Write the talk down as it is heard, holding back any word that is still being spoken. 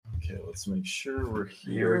Okay, let's make sure we're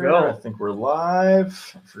here. Here we go. I think we're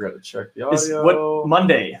live. I forgot to check the audio. It's what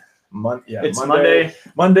Monday? It's Monday.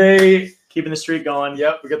 Monday. Keeping the streak going.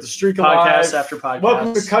 Yep, we got the streak Podcast alive. after podcast.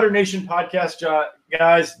 Welcome to Cutter Nation Podcast,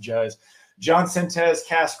 guys. John Sentes,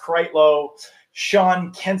 Cass Kreitlow,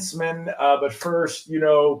 Sean Kentzman. But first,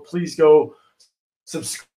 please go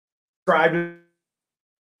subscribe to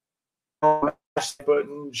the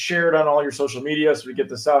button, share it on all your social media so we get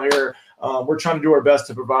this out here. We're trying to do our best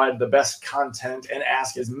to provide the best content and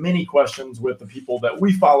ask as many questions with the people that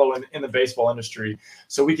we follow in the baseball industry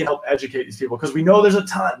so we can help educate these people, because we know there's a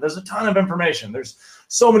ton of information. There's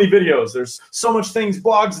so many videos. There's so much things,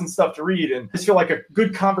 blogs and stuff to read. And I just feel like a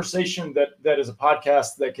good conversation that is a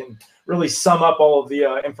podcast that can really sum up all of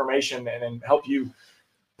the information and help you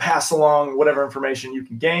pass along whatever information you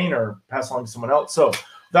can gain or pass along to someone else. So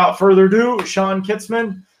without further ado, Sean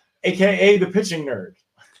Kentzman, a.k.a. the Pitching Nerd.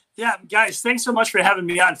 Yeah, guys, thanks so much for having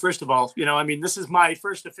me on, first of all. This is my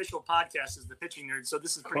first official podcast as the Pitching Nerd, so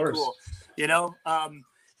this is pretty cool,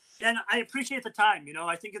 and I appreciate the time.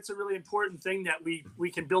 I think it's a really important thing that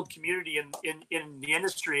we can build community in the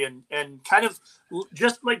industry and kind of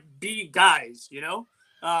just like be guys, and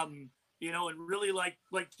really like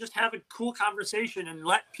just have a cool conversation and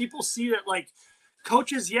let people see that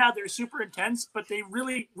coaches, they're super intense, but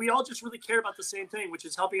we all just really care about the same thing, which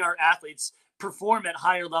is helping our athletes perform at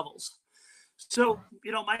higher levels. So,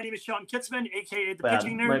 my name is Sean Kentzman, aka the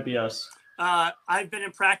Pitching Nerd. Might be us. I've been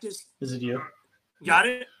in practice. Is it you? Got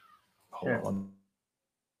it? Hold on.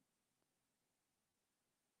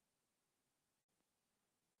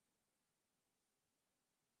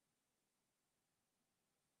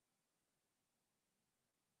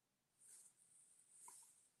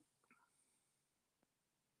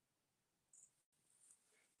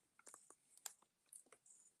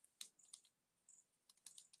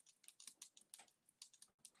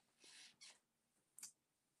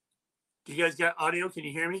 Do you guys got audio? Can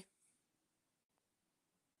you hear me?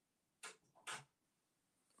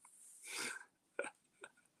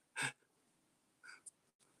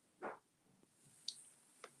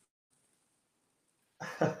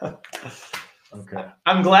 Okay.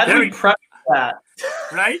 I'm glad we prepped that.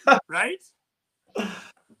 Right?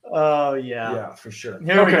 Oh yeah. Yeah, for sure.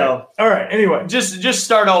 Here we go. All right. Anyway, just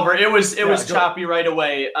start over. It was go. choppy right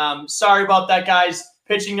away. Sorry about that, guys.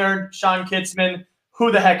 Pitching Nerd, Sean Kentzman.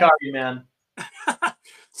 Who the heck are you, man?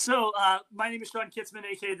 So my name is Sean Kentzman,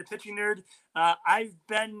 aka the Pitching Nerd. I've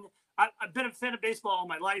been a fan of baseball all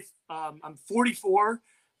my life. I'm 44.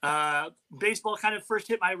 Baseball kind of first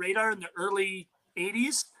hit my radar in the early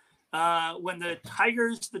 80s when the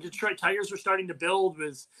Detroit Tigers were starting to build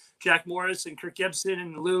with Jack Morris and Kirk Gibson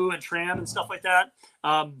and Lou and Tram and stuff like that.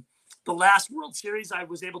 The last World Series I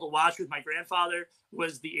was able to watch with my grandfather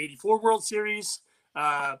was the '84 World Series.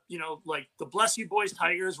 The Bless You Boys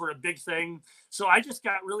Tigers were a big thing. So I just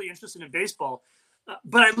got really interested in baseball.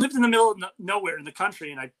 But I lived in the middle of nowhere in the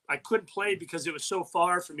country, and I couldn't play because it was so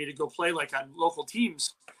far for me to go play on local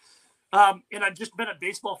teams. And I've just been a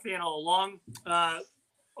baseball fan all along.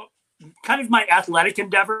 Kind of my athletic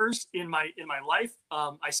endeavors in my life.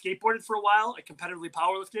 I skateboarded for a while. I competitively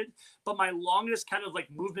powerlifted, but my longest kind of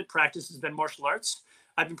movement practice has been martial arts.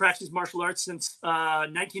 I've been practicing martial arts since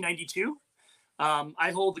 1992.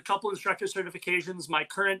 I hold a couple instructor certifications. My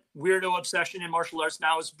current weirdo obsession in martial arts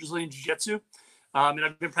now is Brazilian Jiu-Jitsu. And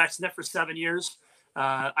I've been practicing that for 7 years.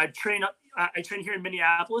 I train here in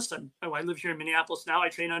Minneapolis. I live here in Minneapolis now. I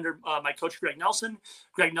train under my coach, Greg Nelson.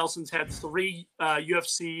 Greg Nelson's had 3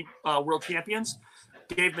 UFC world champions: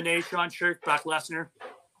 Dave Menne, Sean Shirk, Brock Lesnar.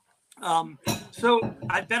 So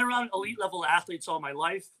I've been around elite level athletes all my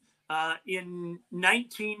life. In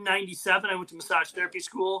 1997, I went to massage therapy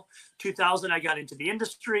school. 2000, I got into the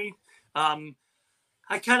industry. I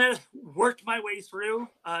kind of worked my way through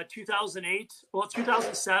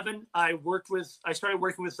 2007. I started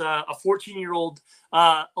working with a 14-year-old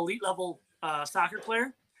elite level soccer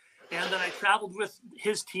player. And then I traveled with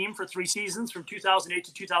his team for 3 seasons from 2008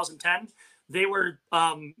 to 2010. They were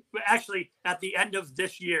actually at the end of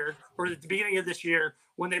this year, or at the beginning of this year,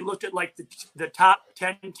 when they looked at the top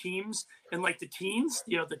 10 teams and the teens,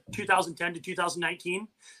 the 2010 to 2019,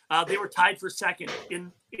 they were tied for second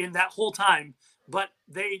in that whole time. But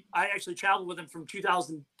I actually traveled with them from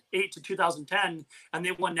 2008 to 2010, and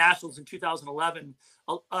they won nationals in 2011.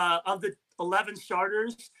 Of the 11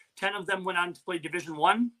 starters, 10 of them went on to play Division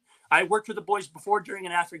I. I worked with the boys before, during,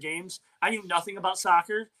 and after games. I knew nothing about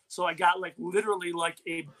soccer, so I got literally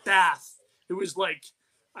a bath. It was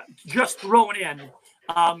just thrown in.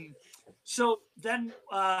 So then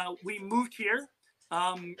we moved here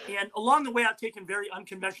And along the way, I've taken very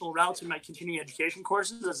unconventional routes in my continuing education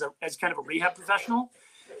courses as kind of a rehab professional.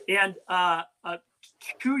 And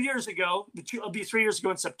 2 years ago, it'll be 3 years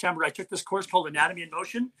ago in September, I took this course called Anatomy in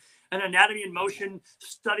Motion. And Anatomy in Motion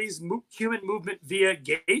studies human movement via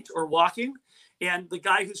gait or walking. And the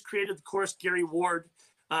guy who's created the course, Gary Ward,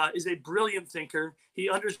 is a brilliant thinker. He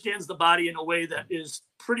understands the body in a way that is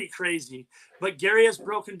pretty crazy. But Gary has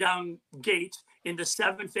broken down gait into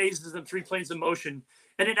 7 phases and 3 planes of motion.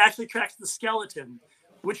 And it actually tracks the skeleton,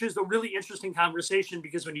 which is a really interesting conversation,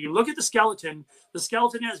 because when you look at the skeleton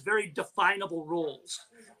has very definable rules,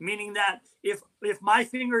 meaning that if my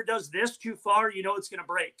finger does this too far, it's going to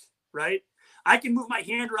break, right? I can move my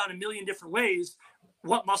hand around a million different ways.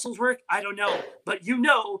 What muscles work? I don't know. But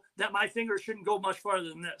that my finger shouldn't go much farther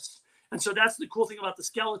than this. And so that's the cool thing about the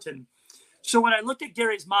skeleton. So when I looked at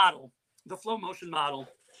Gary's model, the flow motion model,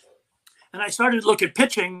 and I started to look at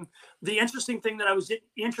pitching, the interesting thing that I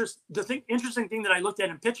looked at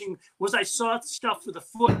in pitching was I saw stuff for the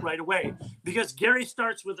foot right away, because Gary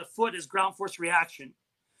starts with the foot as ground force reaction.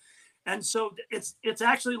 And so it's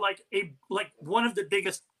actually like one of the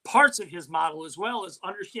biggest parts of his model, as well as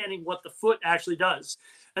understanding what the foot actually does.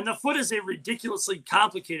 And the foot is a ridiculously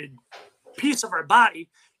complicated piece of our body.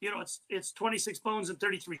 It's 26 bones and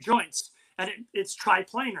 33 joints, and it's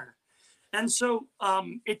triplanar. And so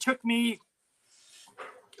it took me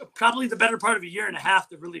probably the better part of a year and a half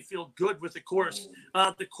to really feel good with the course.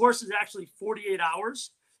 The course is actually 48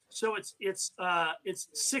 hours. So it's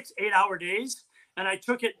 6 8-hour days. And I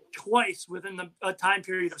took it twice within a time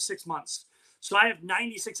period of 6 months. So I have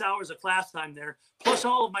 96 hours of class time there, plus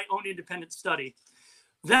all of my own independent study.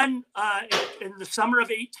 Then in the summer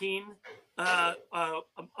of 18, a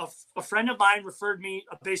friend of mine referred me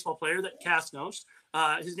a baseball player that Cass knows.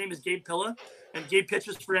 His name is Gabe Pilla, and Gabe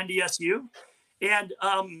pitches for NDSU. And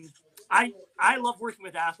I love working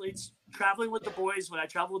with athletes, traveling with the boys. When I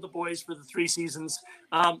travel with the boys for the 3 seasons,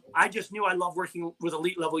 I just knew I love working with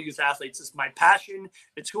elite level youth athletes. It's my passion.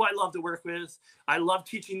 It's who I love to work with. I love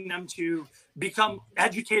teaching them to become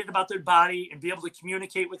educated about their body and be able to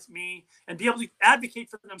communicate with me and be able to advocate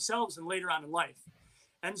for themselves and later on in life.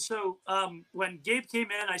 And so when Gabe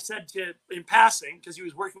came in, I said in passing, because he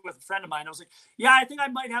was working with a friend of mine, I was like, yeah, I think I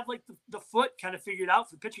might have like the foot kind of figured out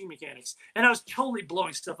for pitching mechanics. And I was totally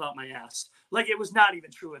blowing stuff out my ass. Like it was not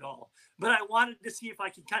even true at all. But I wanted to see if I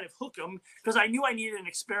could kind of hook him, because I knew I needed an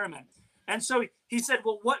experiment. And so he said,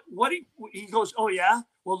 well, he goes, oh yeah,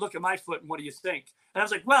 well, look at my foot. And what do you think? And I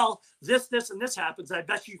was like, well, this, and this happens. I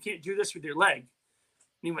bet you can't do this with your leg. And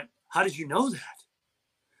he went, how did you know that?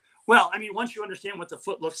 Well, I mean, once you understand what the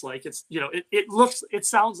foot looks like, it's, it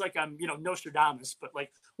sounds like I'm, Nostradamus, but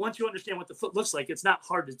like, once you understand what the foot looks like, it's not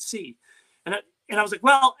hard to see. And I was like,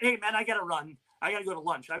 well, hey man, I got to run. I got to go to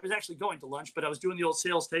lunch. I was actually going to lunch, but I was doing the old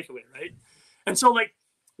sales takeaway. Right. And so like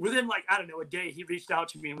within a day, he reached out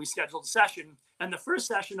to me and we scheduled a session. And the first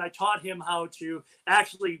session, I taught him how to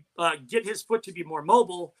actually get his foot to be more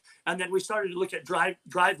mobile. And then we started to look at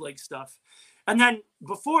drive leg stuff. And then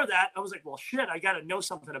before that, I was like, well, shit, I got to know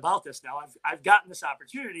something about this now. I've gotten this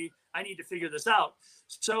opportunity. I need to figure this out.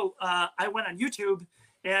 So I went on YouTube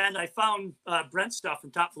and I found Brent's stuff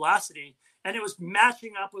from Top Velocity, and it was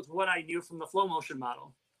matching up with what I knew from the flow motion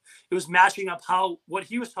model. It was matching up what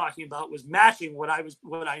he was talking about was matching what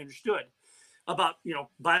I understood about,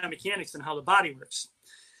 biomechanics and how the body works.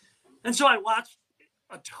 And so I watched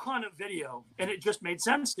a ton of video and it just made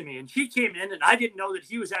sense to me. And he came in and I didn't know that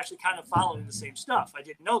he was actually kind of following the same stuff. I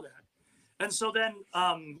didn't know that. And so then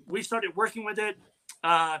we started working with it.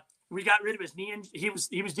 We got rid of his knee. He was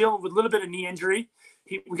dealing with a little bit of knee injury.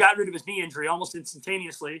 We got rid of his knee injury almost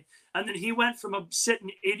instantaneously. And then he went from a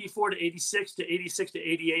sitting 84 to 86 to 86 to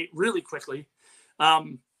 88 really quickly.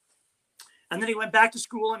 And then he went back to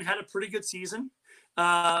school and had a pretty good season.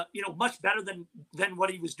 Much better than what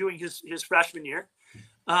he was doing his freshman year.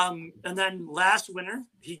 And then last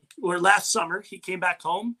summer, he came back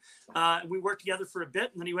home. We worked together for a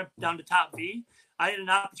bit, and then he went down to Top V. I had an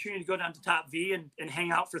opportunity to go down to Top V and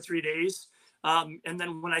hang out for 3 days. And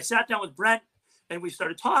then when I sat down with Brent and we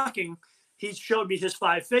started talking, he showed me his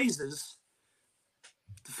 5 phases.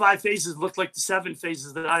 The 5 phases looked like the 7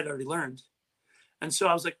 phases that I'd already learned. And so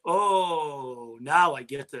I was like, oh, now I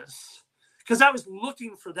get this. Because I was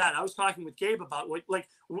looking for that. I was talking with Gabe about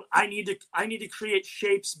I need to create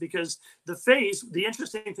shapes, because the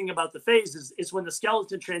interesting thing about the phase is when the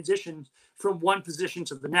skeleton transitions from one position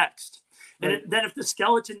to the next. Right. And then if the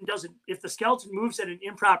skeleton moves at an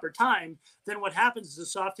improper time, then what happens is the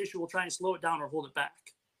soft tissue will try and slow it down or hold it back.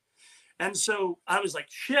 And so I was like,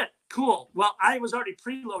 shit, cool. Well, I was already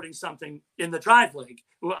preloading something in the drive leg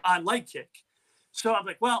on leg kick. So I'm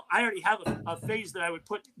like, well, I already have a phase that I would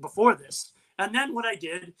put before this. And then what I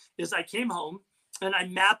did is I came home and I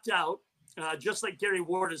mapped out, just like Gary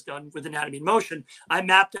Ward has done with Anatomy in Motion, I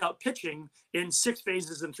mapped out pitching in 6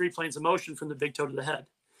 phases and 3 planes of motion from the big toe to the head.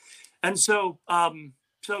 And so,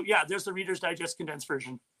 yeah, there's the Reader's Digest condensed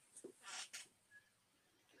version.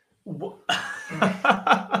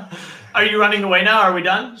 Are you running away now? Are we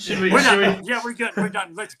done? Yeah, we're good. We're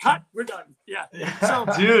done. Let's cut. We're done. Yeah. So,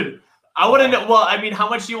 dude, I wouldn't know. Well, I mean, how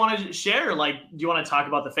much do you want to share? Like, do you want to talk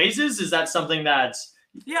about the phases? Is that something that's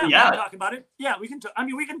we can talk about it. Yeah, we can. I'm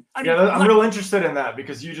real interested in that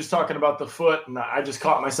because you just talking about the foot, and I just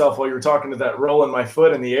caught myself while you were talking to that, rolling my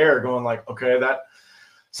foot in the air, going like, okay, that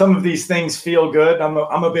some of these things feel good. I'm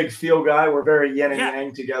a big feel guy. We're very yin and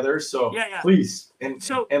yang together. So please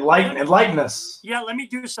enlighten us. Yeah, let me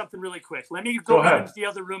do something really quick. Let me go out into the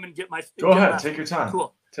other room and get my. Go ahead. Take your time.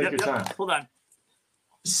 Cool. Take your time. Hold on.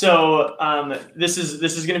 So this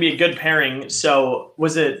is going to be a good pairing. So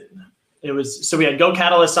so we had Go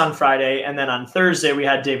Catalyst on Friday, and then on Thursday we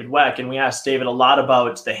had David Weck, and we asked David a lot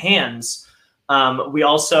about the hands. We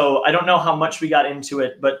also, I don't know how much we got into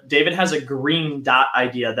it, but David has a green dot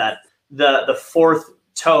idea that the 4th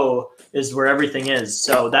toe is where everything is.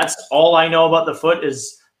 So that's all I know about the foot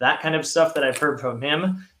is that kind of stuff that I've heard from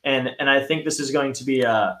him. And I think this is going to be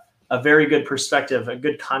a very good perspective, a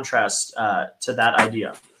good contrast to that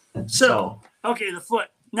idea. So, okay, the foot.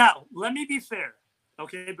 Now, let me be fair.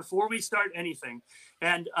 Okay, before we start anything,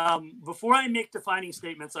 and before I make defining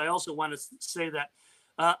statements, I also want to say that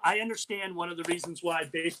I understand one of the reasons why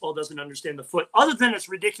baseball doesn't understand the foot, other than it's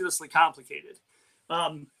ridiculously complicated.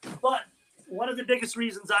 But one of the biggest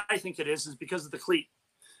reasons I think it is because of the cleat,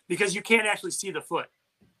 because you can't actually see the foot.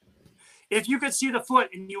 If you could see the foot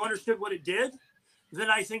and you understood what it did, then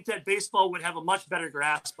I think that baseball would have a much better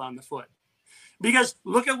grasp on the foot. Because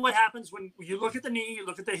look at what happens when you look at the knee, you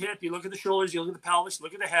look at the hip, you look at the shoulders, you look at the pelvis, you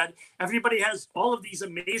look at the head. Everybody has all of these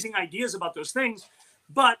amazing ideas about those things,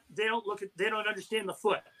 but they don't understand the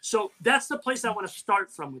foot. So that's the place I want to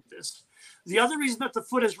start from with this. The other reason that the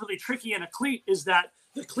foot is really tricky in a cleat is that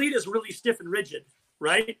the cleat is really stiff and rigid,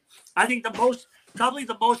 right? I think probably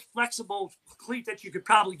the most flexible cleat that you could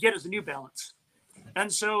probably get is a New Balance.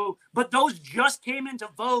 And so, but those just came into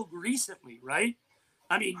vogue recently, right?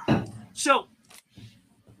 I mean, so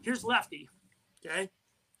here's Lefty, okay?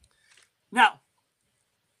 Now,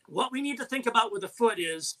 what we need to think about with the foot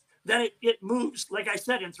is that it moves, like I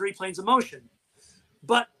said, in 3 planes of motion.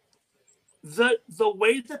 But the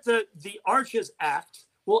way that the arches act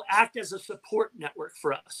will act as a support network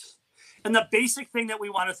for us. And the basic thing that we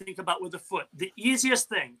want to think about with the foot, the easiest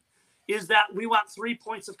thing, is that we want 3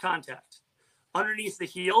 points of contact. Underneath the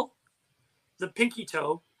heel, the pinky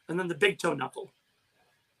toe, and then the big toe knuckle.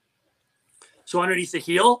 So underneath the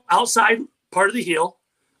heel, outside part of the heel,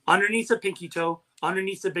 underneath the pinky toe,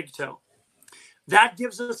 underneath the big toe. That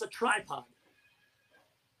gives us a tripod.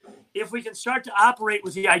 If we can start to operate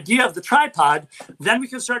with the idea of the tripod, then we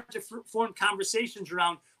can start to form conversations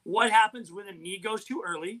around what happens when the knee goes too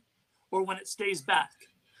early or when it stays back.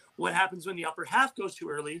 What happens when the upper half goes too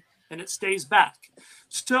early and it stays back.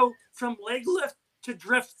 So from leg lift to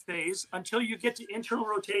drift phase until you get to internal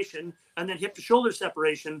rotation and then hip to shoulder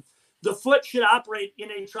separation, the foot should operate in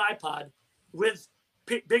a tripod with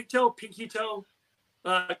big toe, pinky toe,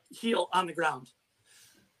 heel on the ground.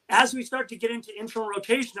 As we start to get into internal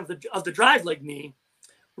rotation of the drive leg knee,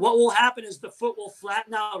 what will happen is the foot will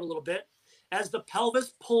flatten out a little bit as the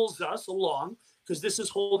pelvis pulls us along, because this is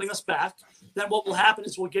holding us back. Then what will happen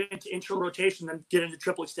is we'll get into internal rotation and get into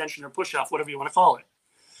triple extension or push off, whatever you want to call it.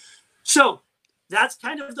 So that's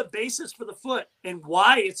kind of the basis for the foot and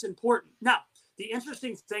why it's important. Now, the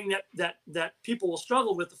interesting thing that people will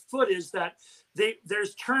struggle with the foot is that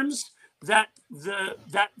there's terms that the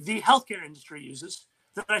healthcare industry uses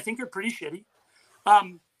that I think are pretty shitty,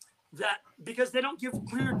 that because they don't give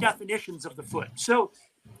clear definitions of the foot. So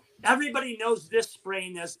everybody knows this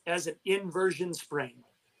sprain as an inversion sprain,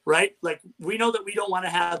 right? Like we know that we don't want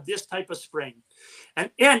to have this type of sprain.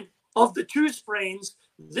 And of the 2 sprains,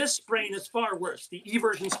 this sprain is far worse. The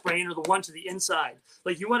eversion sprain or the one to the inside.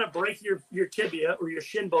 Like you want to break your tibia or your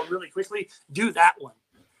shin bone really quickly, do that one.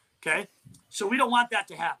 Okay. So we don't want that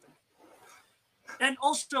to happen. And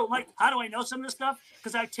also, like, how do I know some of this stuff?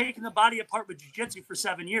 Because I've taken the body apart with jiu-jitsu for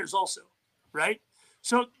 7 years also, right?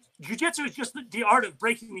 So jiu-jitsu is just the art of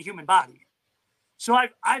breaking the human body. So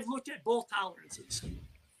I've looked at both tolerances.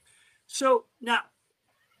 So now,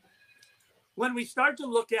 when we start to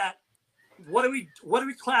look at what do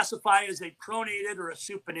we classify as a pronated or a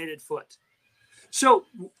supinated foot? So,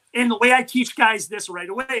 and the way I teach guys this right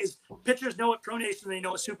away is pitchers know what pronation, they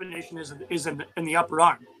know what supination is in the upper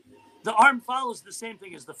arm. The arm follows the same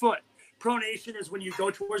thing as the foot. Pronation is when you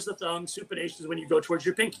go towards the thumb. Supination is when you go towards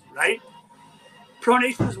your pinky, right?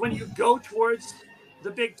 Pronation is when you go towards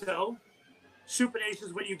the big toe. Supination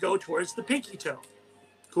is when you go towards the pinky toe.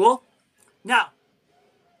 Cool? Now,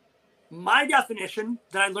 my definition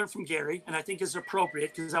that I learned from Gary, and I think is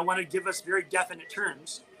appropriate because I want to give us very definite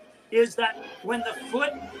terms, is that when the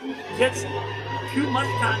foot gets too much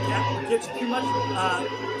contact, gets too much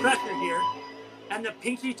pressure here, and the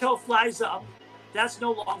pinky toe flies up, that's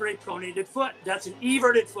no longer a pronated foot. That's an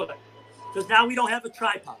everted foot, because now we don't have a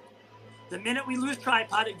tripod. The minute we lose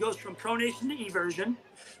tripod, it goes from pronation to eversion.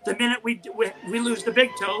 The minute we lose the big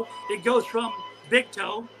toe, it goes from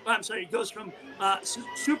it goes from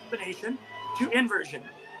supination to inversion.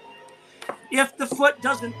 If the foot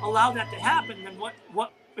doesn't allow that to happen, then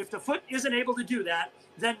what if the foot isn't able to do that,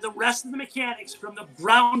 then the rest of the mechanics from the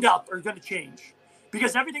ground up are going to change,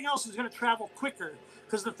 because everything else is going to travel quicker.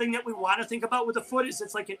 Because the thing that we want to think about with the foot is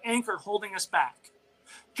it's like an anchor holding us back.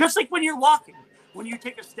 Just like when you're walking, when you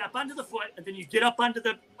take a step onto the foot and then you get up onto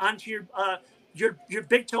your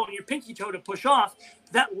big toe and your pinky toe to push off,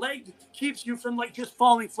 that leg keeps you from like just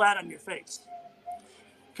falling flat on your face.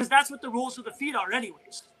 Because that's what the rules of the feet are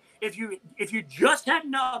anyways. If you just had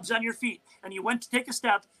nubs on your feet and you went to take a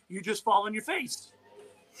step, you just fall on your face.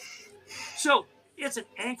 So it's an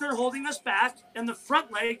anchor holding us back, and the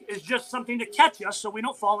front leg is just something to catch us so we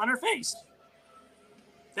don't fall on our face.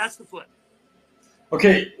 That's the foot.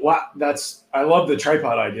 Okay, wow, I love the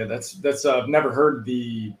tripod idea. That's I've never heard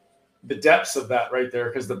the depths of that right there,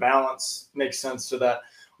 because the balance makes sense to that.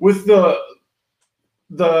 With the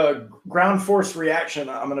ground force reaction,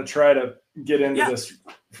 I'm going to try to get into this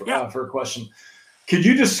for a question. Could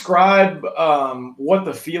you describe what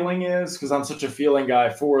the feeling is? Because I'm such a feeling guy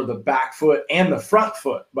for the back foot and the front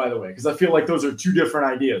foot, by the way, because I feel like those are two different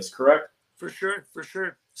ideas, correct? For sure.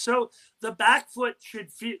 So the back foot should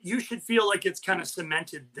feel like it's kind of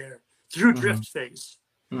cemented there through drift phase.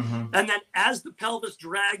 Mm-hmm. And then as the pelvis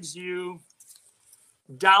drags you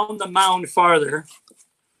down the mound farther,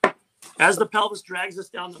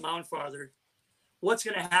 what's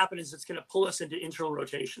going to happen is it's going to pull us into internal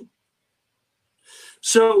rotation.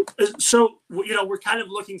 So we're kind of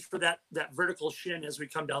looking for that vertical shin as we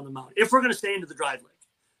come down the mound, if we're going to stay into the drive leg,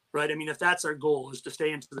 right? I mean, if that's our goal, is to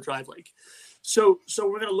stay into the drive leg. So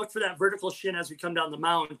we're going to look for that vertical shin as we come down the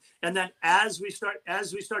mound, and then as we start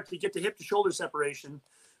to get to hip to shoulder separation,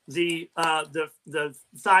 the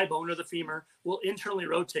thigh bone or the femur will internally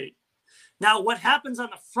rotate. Now, what happens on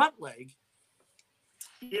the front leg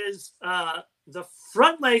is the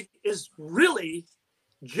front leg is really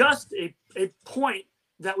just a point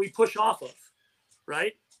that we push off of,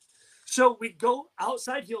 right? So we go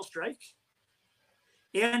outside heel strike,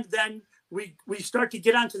 and then we start to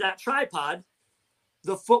get onto that tripod.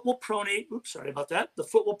 The foot will pronate. Oops, sorry about that. The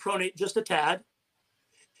foot will pronate just a tad.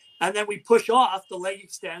 And then we push off, the leg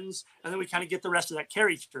extends, and then we kind of get the rest of that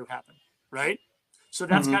carry through happen, right? So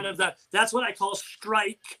that's kind of that's what I call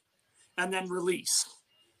strike and then release,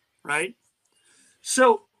 right?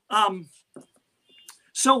 So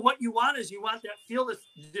what you want is you want that feel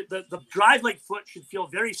that the drive leg foot should feel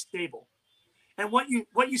very stable. And what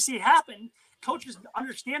you see happen, coaches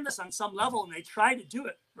understand this on some level and they try to do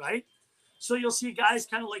it, right? So you'll see guys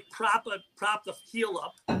kind of like prop the heel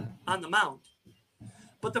up on the mound.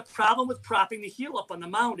 But the problem with propping the heel up on the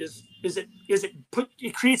mound is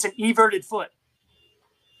it creates an everted foot.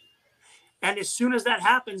 And as soon as that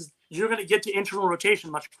happens, you're going to get to internal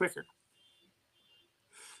rotation much quicker.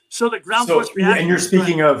 So the ground force reaction. And you're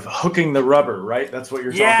speaking of hooking the rubber, right? That's what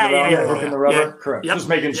you're talking about? Hooking the rubber? Yeah. Correct. Yep. Just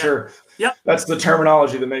making sure. Yep. That's the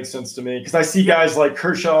terminology that makes sense to me. Because I see guys like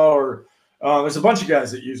Kershaw or there's a bunch of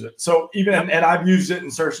guys that use it. So and I've used it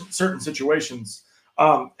in certain situations.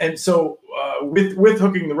 And so with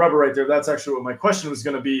hooking the rubber right there, that's actually what my question was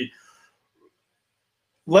going to be.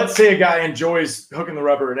 Let's say a guy enjoys hooking the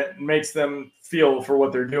rubber and it makes them feel for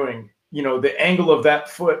what they're doing. You know, the angle of that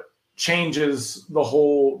foot changes the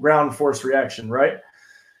whole ground force reaction, right?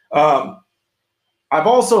 I've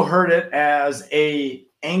also heard it as a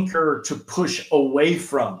anchor to push away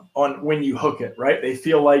from on when you hook it, right? They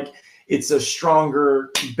feel like it's a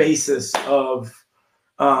stronger basis of,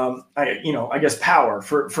 I guess power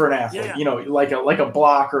for an athlete, like a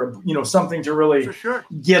block or, something to really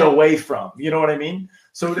get away from, you know what I mean?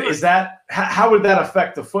 So is that, how would that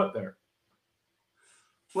affect the foot there?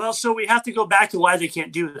 Well, so we have to go back to why they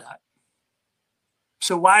can't do that.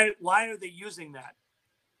 So why are they using that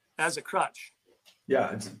as a crutch?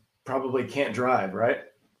 Yeah, it's probably can't drive, right?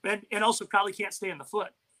 and also probably can't stay in the foot.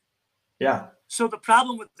 Yeah. So the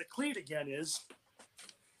problem with the cleat again is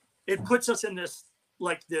it puts us in this,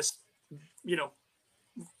 like this, you know,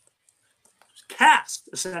 cast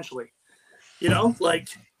essentially, you know, like,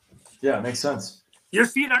 yeah, it makes sense. Your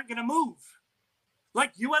feet aren't going to move.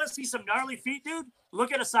 Like, you want to see some gnarly feet, dude?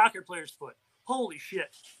 Look at a soccer player's foot. Holy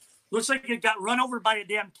shit. Looks like it got run over by a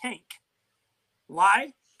damn tank.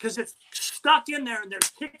 Why? Because it's stuck in there and they're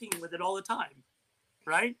kicking with it all the time,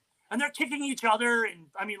 right? And they're kicking each other. And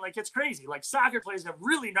I mean, like, it's crazy. Like, soccer players have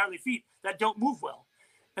really gnarly feet that don't move well.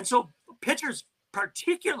 And so pitchers,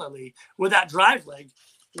 particularly with that drive leg,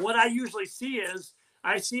 what I usually see is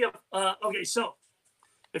I see okay, so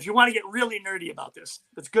if you want to get really nerdy about this,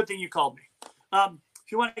 it's a good thing you called me.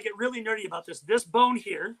 If you want to get really nerdy about this bone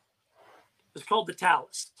here is called the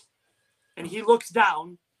talus. And he looks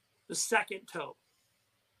down the second toe.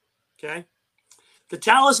 Okay? The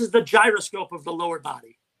talus is the gyroscope of the lower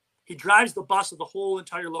body. He drives the bus of the whole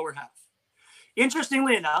entire lower half.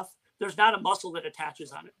 Interestingly enough, there's not a muscle that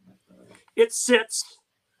attaches on it. It sits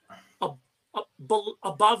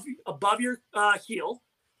above your heel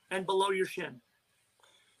and below your shin.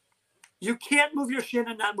 You can't move your shin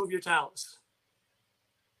and not move your talus.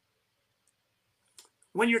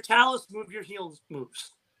 When your talus moves, your heel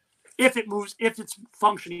moves. If it moves, if it's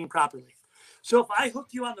functioning properly. So if I hook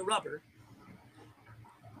you on the rubber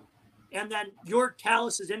and then your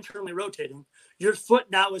talus is internally rotating, your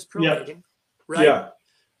foot now is pronating, right? Yeah.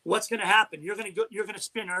 What's going to happen? You're going to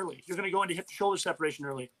spin early. You're going to go into hip to shoulder separation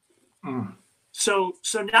early. Mm. So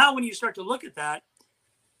now when you start to look at that,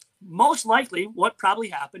 most likely what probably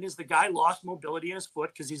happened is the guy lost mobility in his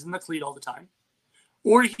foot because he's in the cleat all the time,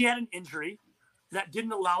 or he had an injury that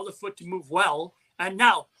didn't allow the foot to move well. And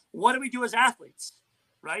now what do we do as athletes,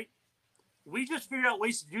 right? We just figure out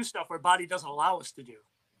ways to do stuff our body doesn't allow us to do.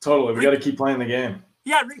 Totally. We got to keep playing the game.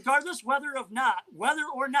 Yeah. Regardless whether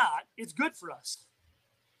or not it's good for us.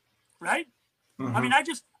 Right. Mm-hmm. I mean, I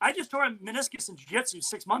just tore a meniscus in jiu-jitsu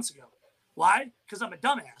 6 months ago. Why? Because I'm a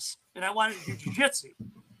dumbass and I wanted to do jiu-jitsu.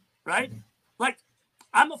 Right? Like,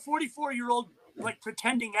 I'm a 44-year-old, like,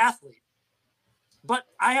 pretending athlete. But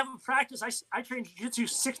I have a practice. I train jiu-jitsu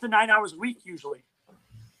 6 to 9 hours a week usually.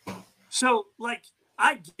 So, like,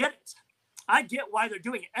 I get it. I get why they're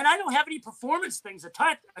doing it. And I don't have any performance things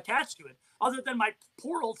attached to it other than my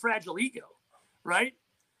poor old fragile ego, right?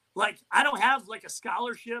 Like, I don't have, like, a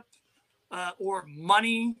scholarship or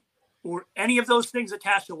money or any of those things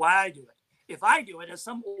attached to why I do it. If I do it as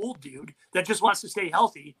some old dude that just wants to stay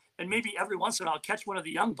healthy and maybe every once in a while catch one of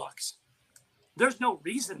the young bucks, there's no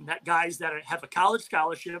reason that guys that have a college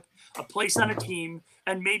scholarship, a place on a team,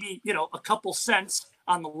 and maybe, you know, a couple cents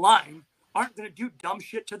on the line aren't going to do dumb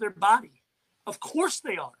shit to their body. Of course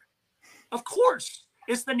they are. Of course.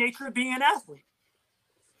 It's the nature of being an athlete.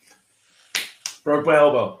 Broke my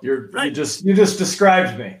elbow. Right. You just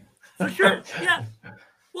described me. For sure. Yeah.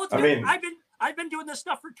 Well, I mean, I've been doing this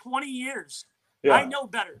stuff for 20 years. Yeah. I know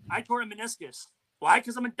better. I tore a meniscus. Why?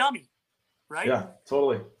 Because I'm a dummy. Right? Yeah,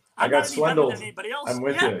 totally. I got swindled. Anybody else. I'm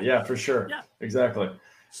with you. Yeah, for sure. Yeah. Exactly.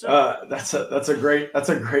 So, that's a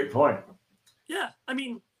great point. Yeah. I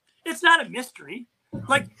mean, it's not a mystery.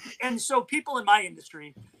 Like, and so people in my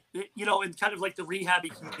industry, you know, in kind of like the rehabby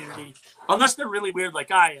community, unless they're really weird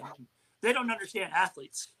like I am, they don't understand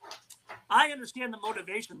athletes. I understand the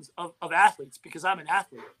motivations of athletes because I'm an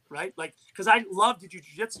athlete, right? Like, because I love to do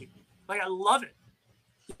jiu-jitsu. Like, I love it.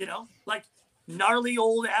 You know, like gnarly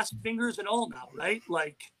old ass fingers and all now, right?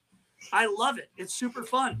 Like, I love it. It's super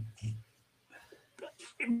fun.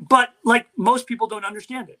 But like most people don't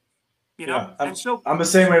understand it, you know? Yeah, and so I'm the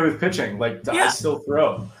same way with pitching. Like, Yeah. I still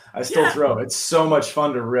throw. It's so much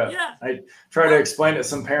fun to rip. Yeah. I try to explain it to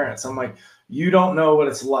some parents. I'm like, you don't know what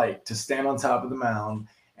it's like to stand on top of the mound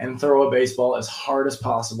and throw a baseball as hard as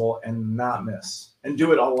possible and not miss and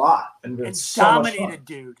do it a lot. And it's so much fun.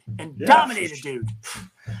 dude. And Yeah, dominated, for sure. dude.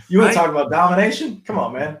 You want Right? to talk about domination? Come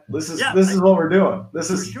on, man. This is Yeah, what we're doing. This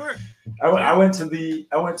For is sure. I went to the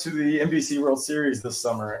NBC World Series this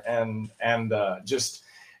summer and just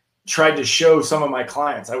tried to show some of my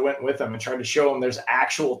clients. I went with them and tried to show them there's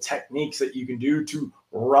actual techniques that you can do to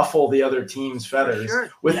ruffle the other team's feathers Sure.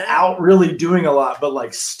 without really doing a lot, but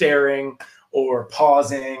like staring or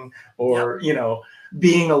pausing or, you know,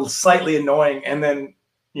 being slightly annoying. And then,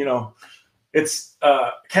 you know, it's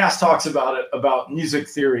Cass talks about music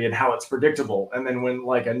theory and how it's predictable. And then when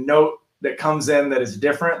like a note that comes in that is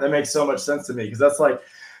different, that makes so much sense to me. Cause that's like,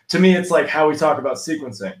 to me, it's like how we talk about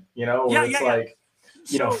sequencing, you know, where it's like,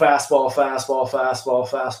 you know, fastball,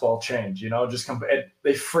 change, you know, just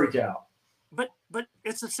they freak out. But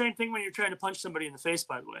it's the same thing when you're trying to punch somebody in the face,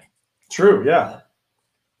 by the way. True. Yeah.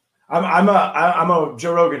 I'm a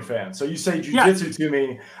Joe Rogan fan. So you say jujitsu to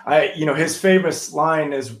me. His famous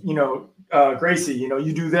line is, Gracie,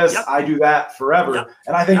 you do this, I do that forever.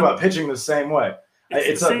 And I think about pitching the same way.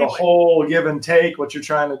 It's the whole give and take, what you're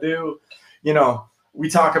trying to do. We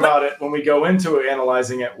talk about it when we go into it,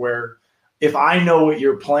 analyzing it, where if I know what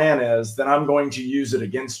your plan is, then I'm going to use it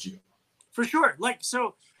against you. For sure.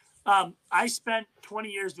 I spent 20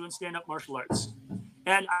 years doing stand-up martial arts,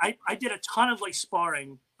 and I did a ton of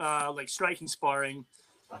sparring, striking sparring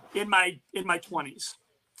in my 20s.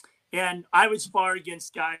 And I would spar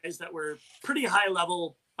against guys that were pretty high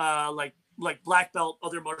level, like black belt,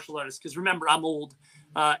 other martial artists. Because remember, I'm old.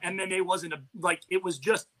 MMA wasn't it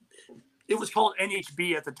was called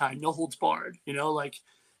NHB at the time, no holds barred.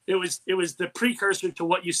 It was the precursor to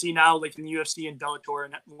what you see now, like in UFC and Bellator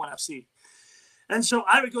and ONE FC. And so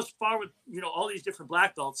I would go spar with all these different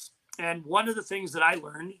black belts. And one of the things that I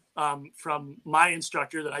learned from my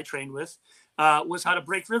instructor that I trained with was how to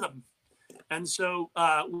break rhythm. And so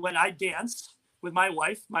when I dance with my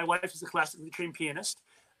wife is a classically trained pianist,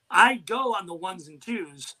 I go on the ones and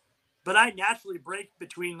twos, but I naturally break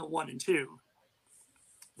between the 1 and 2.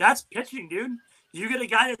 That's pitching, dude. You get a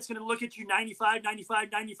guy that's going to look at you 95,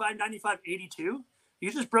 95, 95, 95, 82.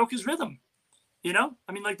 You just broke his rhythm.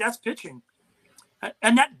 That's pitching.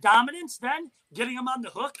 And that dominance, then getting him on the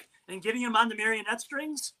hook and getting him on the marionette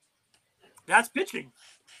strings, that's pitching.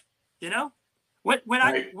 You're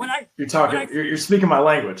speaking my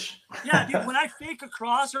language. Yeah, dude, when I fake a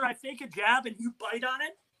cross or I fake a jab and you bite on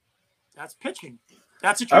it, that's pitching.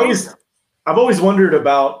 That's a trade. I've always wondered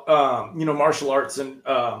about martial arts, and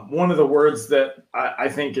one of the words that I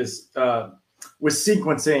think is with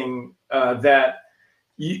sequencing that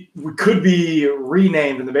could be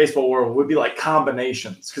renamed in the baseball world would be like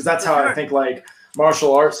combinations, because that's how I think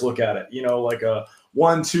martial arts look at it. Like a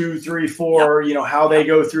 1, 2, 3, 4. How they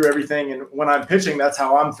go through everything, and when I'm pitching, that's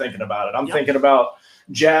how I'm thinking about it. I'm thinking about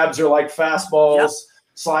jabs are like fastballs,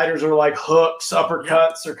 sliders are like hooks,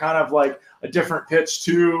 uppercuts are kind of like a different pitch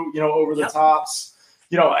too, over the tops,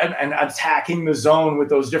 and attacking the zone with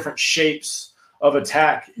those different shapes of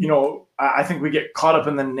attack. I think we get caught up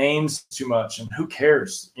in the names too much, and who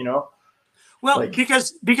cares, Well,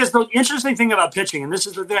 because the interesting thing about pitching, and this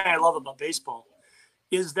is the thing I love about baseball,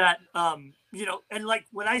 is that, and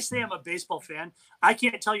when I say I'm a baseball fan, I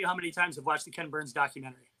can't tell you how many times I've watched the Ken Burns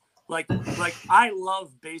documentary. I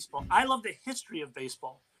love baseball. I love the history of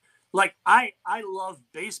baseball. I love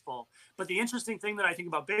baseball. But the interesting thing that I think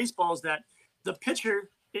about baseball is that the pitcher,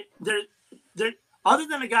 they're other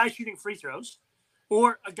than a guy shooting free throws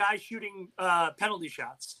or a guy shooting penalty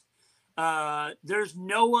shots, there's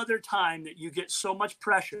no other time that you get so much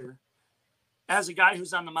pressure as a guy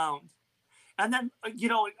who's on the mound. And then,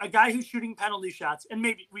 a guy who's shooting penalty shots, and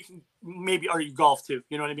maybe we can argue golf too.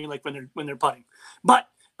 You know what I mean? Like when they're putting, but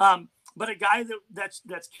a guy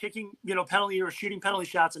that's kicking, penalty or shooting penalty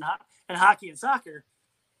shots in hockey and soccer,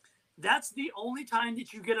 that's the only time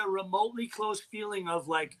that you get a remotely close feeling of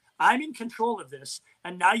I'm in control of this,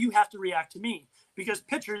 and now you have to react to me. Because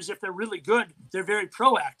pitchers, if they're really good, they're very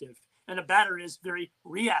proactive, and a batter is very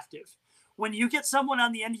reactive. When you get someone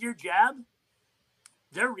on the end of your jab,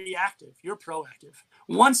 they're reactive. You're proactive.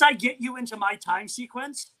 Once I get you into my time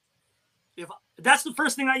sequence, that's the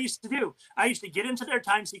first thing I used to do. I used to get into their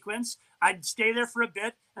time sequence. I'd stay there for a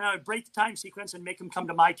bit, and I would break the time sequence and make them come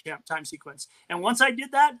to my time sequence. And once I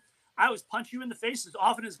did that, I was punch you in the face as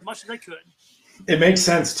often as much as I could. It makes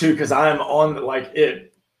sense too, because I'm on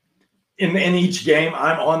in each game.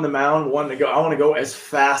 I'm on the mound, wanting to go. I want to go as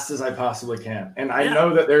fast as I possibly can, and I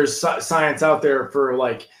know that there's science out there for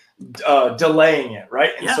delaying it,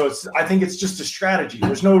 right? And so I think it's just a strategy.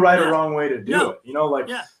 There's no right or wrong way to do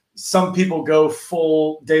it. Some people go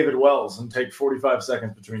full David Wells and take 45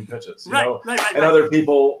 seconds between pitches, and other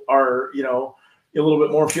people are, a little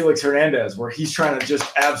bit more Felix Hernandez, where he's trying to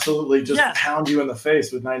just absolutely pound you in the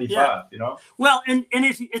face with 95, Well, and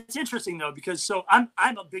it's interesting though, because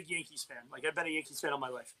I'm a big Yankees fan. I've been a Yankees fan all my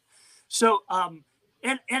life. So,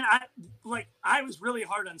 and I was really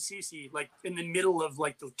hard on CeCe, in the middle of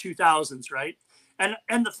the 2000s, right?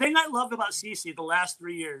 And the thing I loved about CeCe the last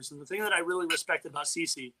 3 years, and the thing that I really respected about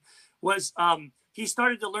CeCe was he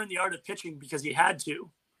started to learn the art of pitching because he had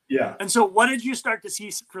to. Yeah. And so what did you start to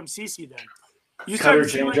see from CeCe then? You cutter,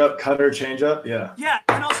 change up. Yeah. Yeah.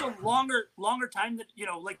 And also longer time that,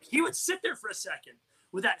 he would sit there for a second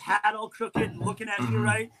with that hat all crooked looking at you,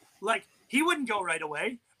 right? He wouldn't go right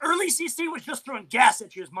away. Early CeCe was just throwing gas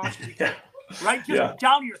at you as much as he could, right? Just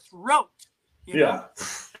down your throat. You know?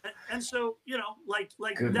 And so,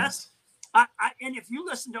 that's, and if you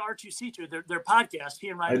listen to R2C2, their podcast, he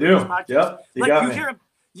and Ryan, I do. Podcast, you hear him.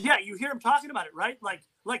 Yeah, you hear him talking about it, right? Like,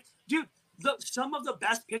 dude, some of the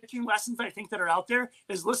best pitching lessons I think that are out there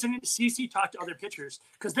is listening to CC talk to other pitchers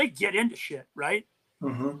because they get into shit, right?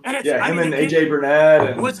 Mm-hmm. And it's, yeah, him and AJ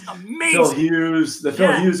Burnett and was amazing. Phil Hughes. The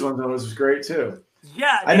Phil Hughes one was great too.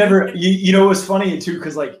 Yeah, I never. You know, it was funny too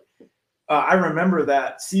because like I remember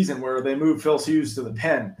that season where they moved Phil Hughes to the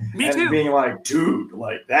pen. Me and too. Being like, dude,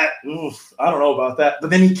 like that. Oof, I don't know about that. But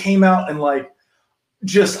then he came out and like.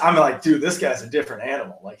 I'm like, dude, this guy's a different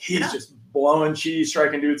animal. Like he's just blowing cheese,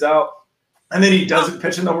 striking dudes out. And then he doesn't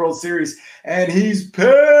pitch in the World Series and he's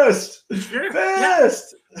pissed. Sure.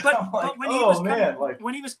 Pissed. Yeah. But when he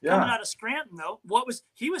was coming out of Scranton though,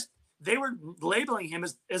 they were labeling him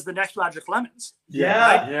as the next Roger Clemens.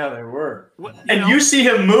 Yeah. Right? Yeah, they were. You see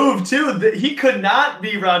him move too. He could not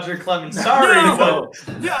be Roger Clemens. Sorry. No.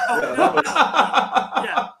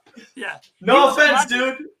 Yeah. No offense,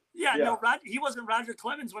 dude. Yeah, no, he wasn't Roger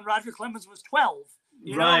Clemens when Roger Clemens was 12.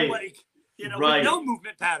 You right. know, like, with no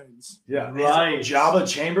movement patterns. Yeah, right. Jabba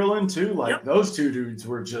Chamberlain too. Like those two dudes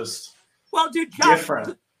were just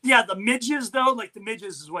different. The midges though, like the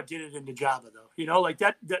midges is what did it into Jabba though. You know, like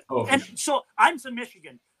that. So I'm from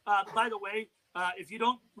Michigan. By the way, if you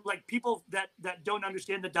don't like people that don't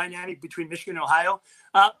understand the dynamic between Michigan and Ohio,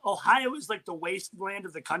 Ohio is like the wasteland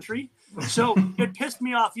of the country. So it pissed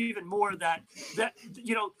me off even more that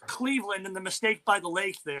Cleveland and the mistake by the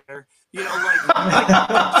lake there,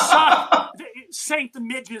 sank the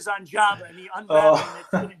midges on Java and he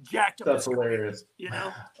unwrapped it and it jacked up. That's hilarious.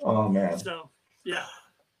 Oh man. So yeah.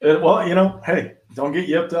 Well, hey, don't get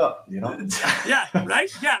yipped up. Yeah. Right.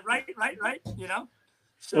 Yeah. Right.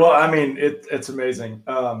 So, well, I mean, it's amazing.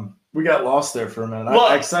 We got lost there for a minute.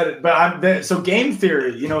 I'm excited, but so game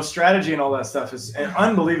theory, strategy and all that stuff is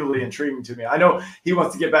unbelievably intriguing to me. I know he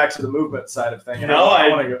wants to get back to the movement side of things. I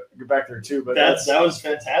want to get back there too. But that was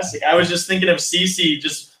fantastic. I was just thinking of CC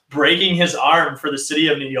just breaking his arm for the city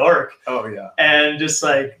of New York. Oh yeah, and just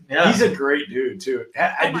like he's a great dude too.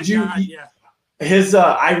 His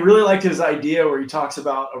I really liked his idea where he talks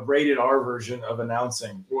about a rated R version of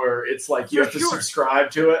announcing where it's like you have to subscribe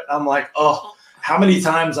to it. I'm like, how many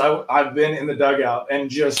times I've been in the dugout and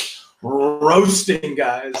just roasting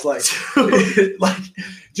guys like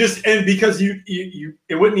and because you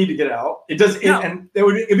it wouldn't need to get out. It does and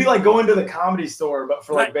it'd be like going to the Comedy Store but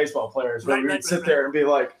for like baseball players where we would sit there and be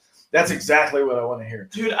like, that's exactly what I want to hear.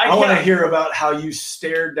 Dude, I want to hear about how you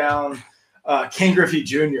stared down Ken Griffey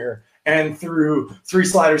Jr. and threw 3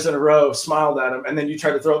 sliders in a row, smiled at him, and then you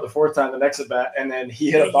tried to throw it the 4th time the next at bat, and then he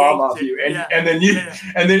hit a bomb off you, and then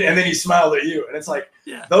he smiled at you, and it's like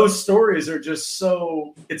those stories are just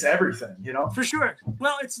so it's everything, For sure.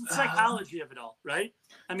 Well, it's the psychology of it all, right?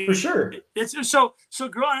 I mean, for sure. It's so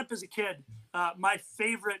growing up as a kid, my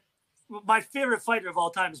favorite fighter of all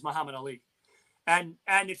time is Muhammad Ali, and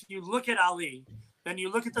if you look at Ali, then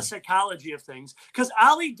you look at the psychology of things, because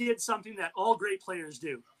Ali did something that all great players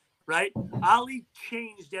do. Right, Ali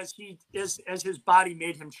changed as his body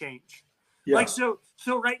made him change. Yeah. Like so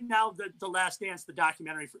right now the Last Dance, the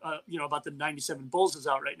documentary about the '97 Bulls is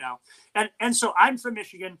out right now, and so I'm from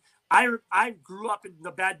Michigan. I grew up in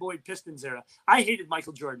the bad boy Pistons era. I hated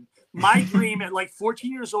Michael Jordan. My dream at like 14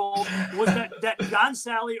 years old was that John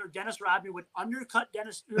Sally or Dennis Rodman would undercut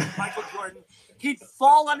Michael Jordan. He'd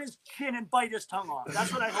fall on his chin and bite his tongue off.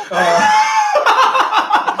 That's what I hope.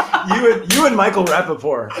 You and Michael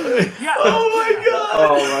Rappaport. Yeah. Oh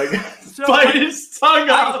my god. So bite his tongue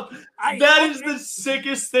off. That is the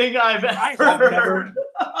sickest thing I've ever heard.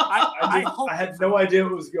 I had no idea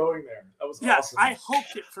it was going there. That was awesome. I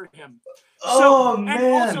hoped it for him.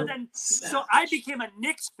 Man. So I became a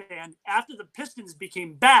Knicks fan after the Pistons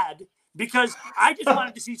became bad because I just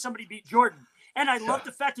wanted to see somebody beat Jordan. And I love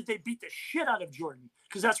the fact that they beat the shit out of Jordan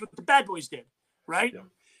because that's what the bad boys did, right? Yeah.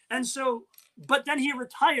 And so, but then he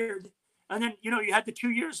retired, and then you had the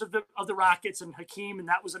 2 years of the Rockets and Hakeem, and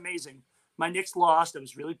that was amazing. My Knicks lost. I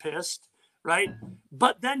was really pissed, right?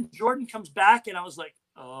 But then Jordan comes back, and I was like,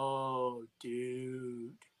 oh,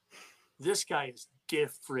 dude, this guy is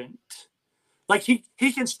different. Like he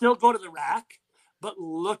can still go to the rack, but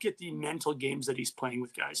look at the mental games that he's playing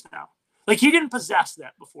with guys now. Like he didn't possess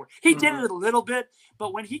that before. He did it a little bit,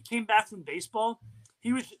 but when he came back from baseball,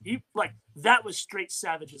 he like that was straight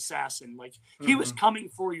savage assassin. Like he was coming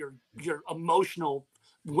for your emotional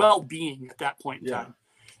well-being at that point in time.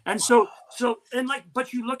 And so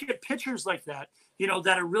but you look at pitchers like that,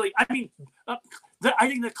 that are really, I mean, I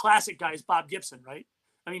think the classic guy is Bob Gibson, right?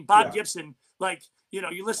 I mean, Bob Gibson, like,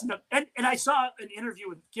 you listen to, and I saw an interview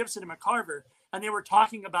with Gibson and McCarver, and they were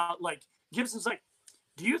talking about, like, Gibson's like,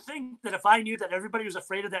 do you think that if I knew that everybody was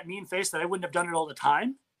afraid of that mean face, that I wouldn't have done it all the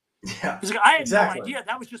time? Yeah, He's like, I had exactly. no idea.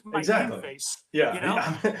 That was just my Exactly. game face. Yeah, You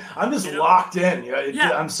know? I'm just You know? locked in.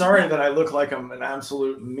 Yeah. I'm sorry that I look like I'm an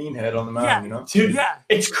absolute meanhead on the mountain. You know, Dude, Yeah.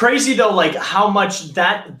 it's crazy though, like how much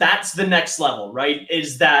that's the next level, right?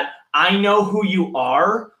 Is that I know who you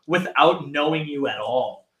are without knowing you at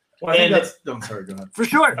all. Well, I think And- that's. I'm sorry. Go ahead. For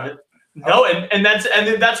sure. No, and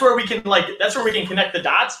then that's where we can connect the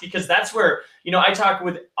dots, because that's where, you know, I talk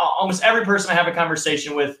with almost every person I have a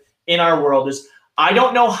conversation with in our world is I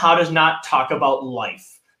don't know how to not talk about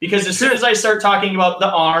life, because as soon as I start talking about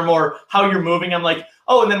the arm or how you're moving, I'm like,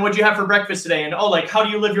 oh, and then what'd you have for breakfast today? And oh, like, how do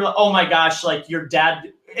you live your life? Oh my gosh, like your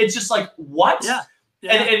dad. It's just like, what? Yeah.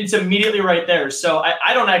 And it's immediately right there. So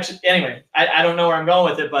I don't actually, anyway, I don't know where I'm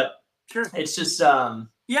going with it, but Sure. it's just,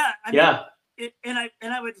 Yeah. I mean, yeah. And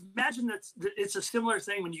I would imagine that it's a similar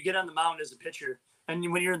thing when you get on the mound as a pitcher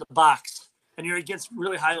and when you're in the box and you're against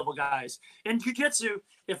really high level guys. In jiu-jitsu,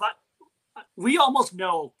 we almost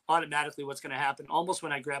know automatically what's going to happen almost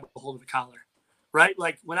when I grab a hold of a collar, right?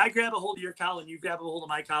 Like when I grab a hold of your collar and you grab a hold of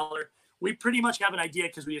my collar, we pretty much have an idea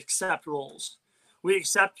because we accept roles. We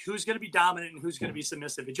accept who's going to be dominant and who's going to be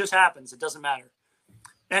submissive. It just happens. It doesn't matter.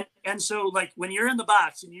 And so like when you're in the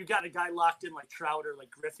box and you got a guy locked in like Trout or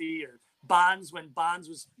like Griffey or Bonds, when Bonds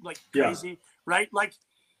was like crazy, right? Like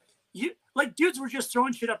dudes were just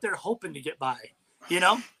throwing shit up there hoping to get by, you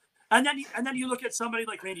know? And then you look at somebody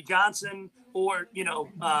like Randy Johnson or, you know,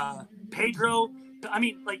 Pedro. I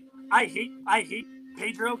mean, like I hate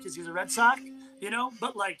Pedro because he's a Red Sox, you know,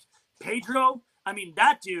 but like Pedro, I mean,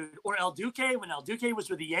 that dude, or El Duque, when El Duque was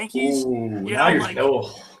with the Yankees,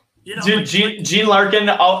 Dude, Gene Larkin,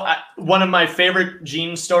 one of my favorite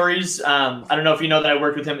Gene stories. I don't know if you know that I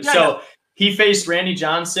worked with him. He faced Randy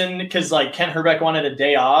Johnson because like Kent Herbeck wanted a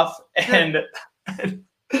day off, and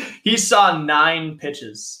he saw 9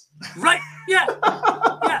 pitches. Right? Yeah.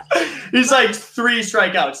 Yeah. He's like 3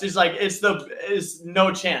 strikeouts. He's like, it's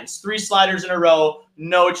no chance. 3 sliders in a row,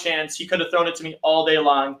 no chance. He could have thrown it to me all day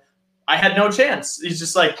long. I had no chance. He's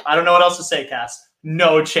just like, I don't know what else to say, Cass.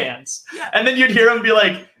 No chance. Yeah. And then you'd hear him be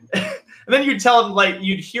like, and then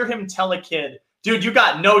you'd hear him tell a kid, dude, you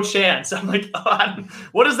got no chance. I'm like, oh,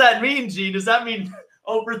 what does that mean, Gene? Does that mean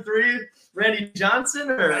over 3 Randy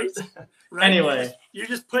Johnson? Or right? Anyway.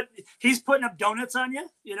 He's putting up donuts on you,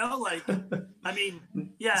 you know, like, I mean,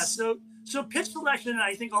 yeah. So pitch selection, and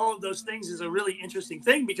I think all of those things is a really interesting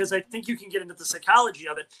thing because I think you can get into the psychology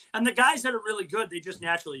of it. And the guys that are really good, they just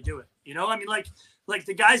naturally do it. You know, I mean, like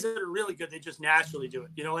the guys that are really good, they just naturally do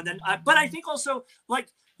it, you know, and then, but I think also like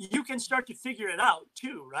you can start to figure it out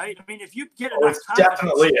too, right? I mean, if you get enough it's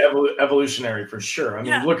definitely evolutionary for sure. I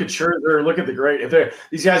mean, look at Scherzer, look at the great,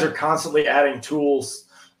 these guys are constantly adding tools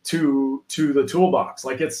to the toolbox.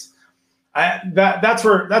 Like that's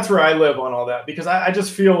where I live on all that, because I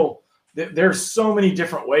just feel that there's so many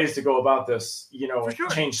different ways to go about this, you know,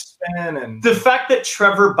 change spin. And the fact that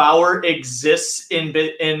Trevor Bauer exists in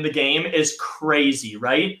the game is crazy,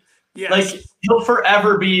 right? Yes. Like he'll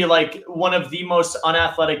forever be like one of the most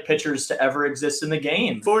unathletic pitchers to ever exist in the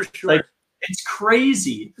game. For sure. Like it's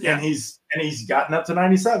crazy. Yeah. And he's gotten up to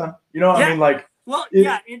 97. You know, I mean, like, well,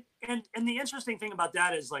 yeah. And the interesting thing about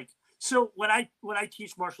that is like, so when I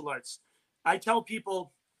teach martial arts, I tell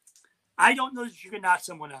people, I don't know that you can knock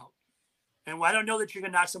someone out. And I don't know that you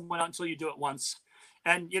can knock someone out until you do it once.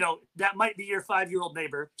 And, you know, that might be your 5-year-old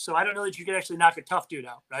neighbor. So I don't know that you can actually knock a tough dude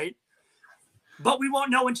out, right? But we won't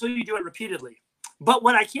know until you do it repeatedly. But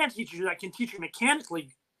what I can teach you, I can teach you mechanically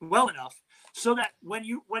well enough so that when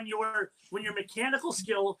your mechanical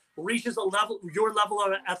skill reaches your level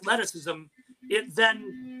of athleticism, it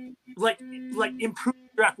then like improves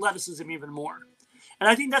your athleticism even more. And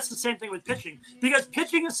I think that's the same thing with pitching, because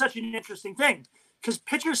pitching is such an interesting thing, because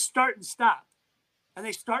pitchers start and stop, and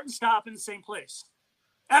they start and stop in the same place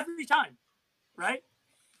every time, right?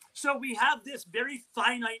 So we have this very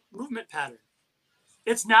finite movement pattern.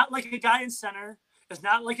 It's not like a guy in center. It's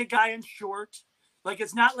not like a guy in short. Like,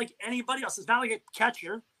 it's not like anybody else. It's not like a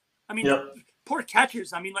catcher. I mean, poor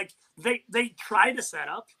catchers. I mean, like they try to set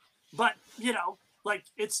up, but you know, like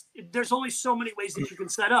there's only so many ways that you can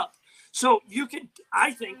set up. So you can,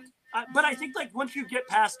 I think like once you get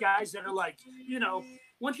past guys that are like, you know,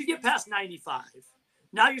 once you get past 95,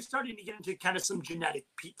 now you're starting to get into kind of some genetic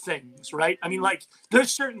things, right? I mean, like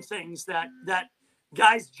there's certain things that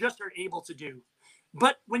guys just are able to do.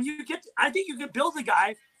 But when you get, I think you could build a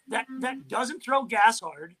guy that doesn't throw gas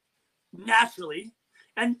hard naturally,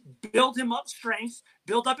 and build him up strength,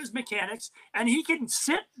 build up his mechanics, and he can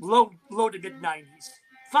sit low to mid 90s.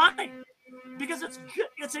 Fine, because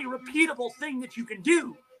it's a repeatable thing that you can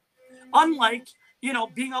do. Unlike, you know,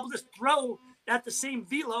 being able to throw at the same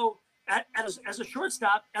velo as a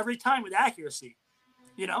shortstop every time with accuracy.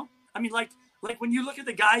 You know, I mean, like when you look at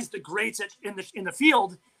the guys, the greats in the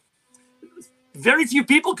field, very few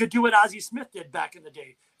people could do what Ozzie Smith did back in the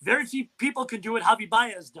day. Very few people could do what Javi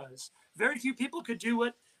Baez does. Very few people could do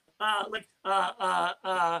what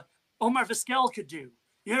Omar Vizquel could do.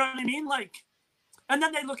 You know what I mean? Like, and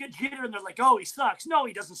then they look at Jeter and they're like, "Oh, he sucks." No,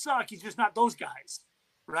 he doesn't suck. He's just not those guys,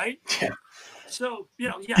 right? Yeah. So, you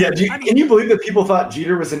know, yeah. Yeah. Can you believe that people thought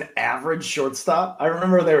Jeter was an average shortstop? I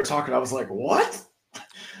remember they were talking. I was like, "What?"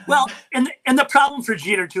 Well, and the problem for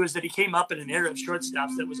Jeter too is that he came up in an era of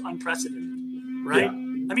shortstops that was unprecedented, right? Yeah.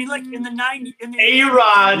 I mean, like in the 90s,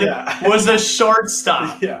 A-Rod was a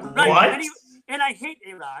shortstop. Yeah. Right. What? And I hate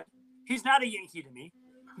A-Rod. He's not a Yankee to me,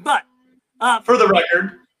 but for the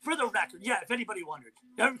record, yeah. If anybody wondered,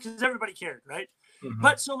 because everybody cared, right? Mm-hmm.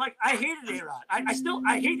 But so like, I hated A-Rod. I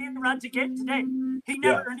hate A-Rod today. He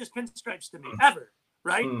never earned his pinstripes to me ever,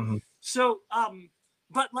 right? Mm-hmm. So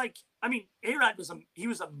but like, I mean, A-Rod he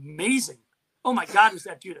was amazing. Oh my God, was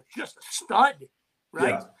that dude just a stud,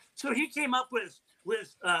 right? Yeah. So he came up with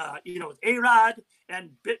A-Rod and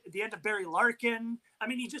at the end of Barry Larkin. I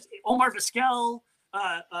mean, Omar Vizquel,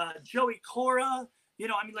 Joey Cora. You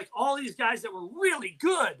know, I mean, like all these guys that were really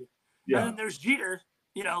good. Yeah. And then there's Jeter.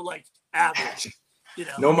 You know, like average. You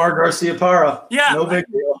know, Nomar Garciaparra. Yeah. No big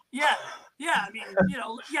deal. Yeah. Yeah. I mean, you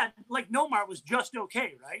know, yeah, like Nomar was just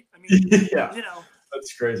okay, right? I mean, yeah. You know.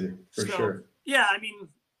 That's crazy for sure. Yeah, I mean,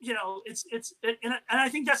 you know, and I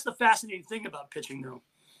think that's the fascinating thing about pitching, though,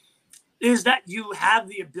 is that you have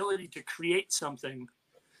the ability to create something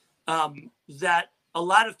that a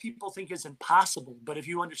lot of people think is impossible, but if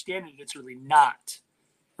you understand it, it's really not,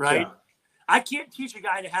 right? Yeah. I can't teach a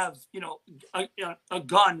guy to have, you know, a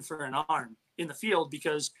gun for an arm in the field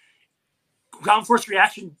because ground force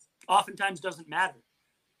reaction oftentimes doesn't matter.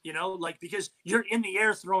 You know, like because you're in the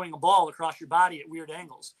air throwing a ball across your body at weird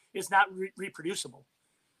angles. It's not reproducible,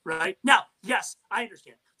 right? Now, yes, I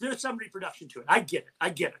understand. There's some reproduction to it. I get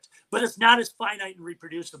it. But it's not as finite and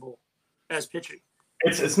reproducible as pitching.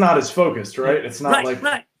 It's not as focused, right? It's not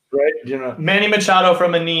right. You know, Manny Machado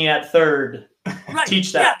from a knee at third. Right.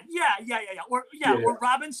 Teach that. Yeah. Or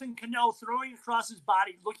Robinson Cano throwing across his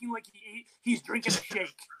body, looking like he's drinking a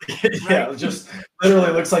shake. Right? Yeah, just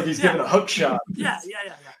literally looks like he's giving a hook shot. Yeah.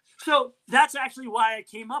 So that's actually why I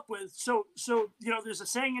came up with so you know, there's a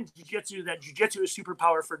saying in jiu-jitsu that jiu-jitsu is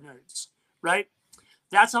superpower for nerds, right?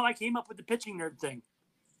 That's how I came up with the pitching nerd thing.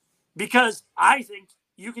 Because I think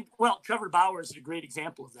Trevor Bauer is a great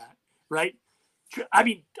example of that, right? I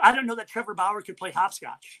mean, I don't know that Trevor Bauer could play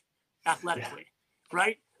hopscotch athletically,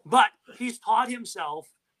 right? But he's taught himself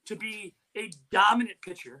to be a dominant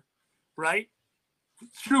pitcher, right?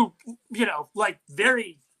 Through, you know, like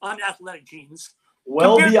very unathletic genes.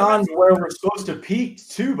 Well beyond where we're supposed to peak,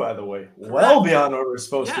 too, by the way. Well beyond where we're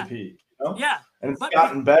supposed to peak. You know? Yeah. And it's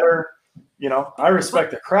gotten better. You know, I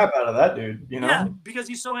respect the crap out of that dude, you know? Yeah, because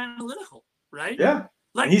he's so analytical, right? Yeah.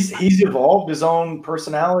 Like he's evolved his own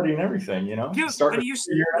personality and everything, you know?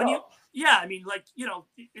 Yeah, I mean, like, you know,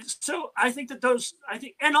 so I think that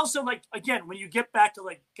and also like, again, when you get back to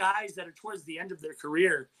like guys that are towards the end of their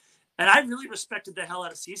career, and I really respected the hell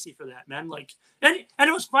out of CeCe for that, man. Like, and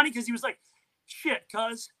it was funny because he was like, shit,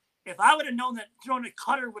 cuz if I would have known that throwing a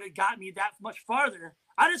cutter would have got me that much farther,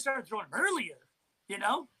 I'd have started throwing earlier, you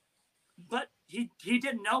know? But he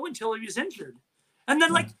didn't know until he was injured. And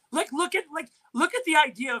then look at the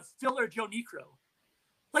idea of Phil or Joe Niekro.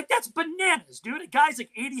 Like that's bananas, dude. A guy's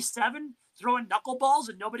like 87 throwing knuckleballs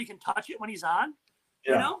and nobody can touch it when he's on.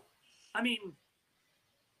 Yeah. You know? I mean,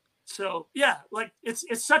 so yeah, like it's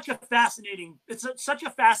such a fascinating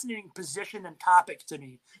position and topic to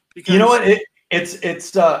me. Because you know what?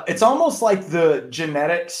 It's almost like the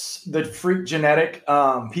genetics, the freak genetic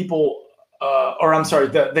people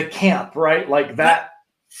the camp, right? Like that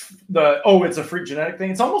it's a freak genetic thing.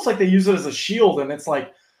 It's almost like they use it as a shield, and it's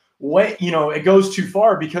like, you know, it goes too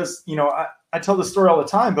far because, you know, I tell this story all the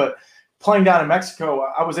time, but playing down in Mexico,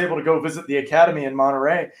 I was able to go visit the academy in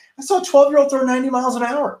Monterrey. I saw a 12-year-old throw 90 miles an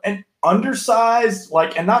hour and undersized,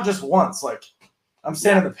 like, and not just once, like I'm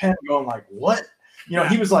standing in the pen going like, what? You know,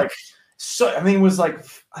 he was like, I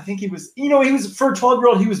think he was, you know, he was for a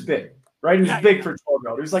 12-year-old, he was big, right? He was big for a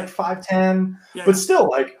 12-year-old. He was like 5'10", but still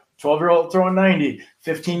like 12-year-old throwing 90,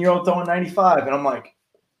 15-year-old throwing 95. And I'm like,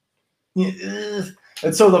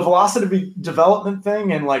 and so the velocity development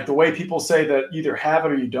thing and like the way people say that either have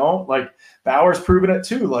it or you don't, like Bauer's proven it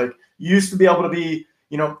too. Like you used to be able to be,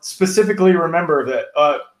 you know, specifically remember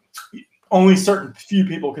that only certain few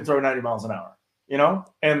people can throw 90 miles an hour.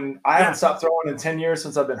 and I haven't stopped throwing in 10 years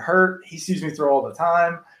since I've been hurt. He sees me throw all the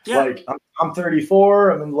time. Yeah. Like I'm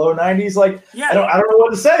 34, I'm in low 90s. Like, yeah. I don't know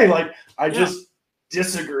what to say. Like, I just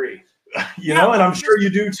disagree, and I'm sure you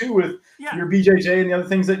do too with your BJJ and the other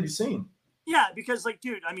things that you've seen. Yeah. Because like,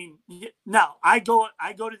 dude, I mean, now I go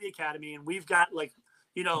to the academy and we've got like,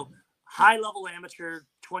 high level amateur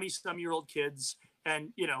 20-some-year-old kids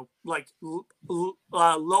and, like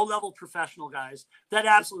low level professional guys that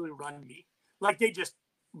absolutely run me. Like they just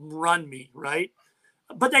run me, right?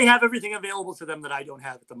 But they have everything available to them that I don't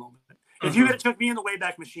have at the moment. If you had took me in the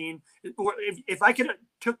Wayback Machine, or if I could have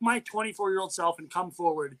took my 24-year-old self and come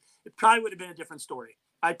forward, it probably would have been a different story.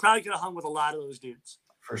 I probably could have hung with a lot of those dudes.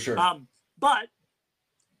 For sure. But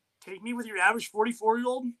take me with your average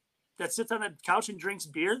 44-year-old that sits on a couch and drinks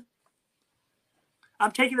beer.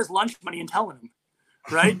 I'm taking his lunch money and telling him,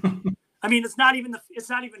 right? I mean, it's not even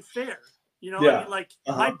fair. I mean, like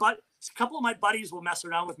a couple of my buddies will mess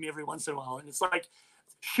around with me every once in a while. And it's like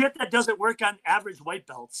shit that doesn't work on average white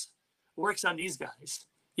belts works on these guys,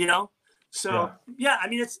 So I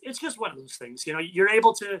mean, it's just one of those things, you're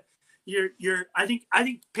able to, I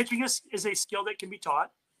think pitching is a skill that can be taught.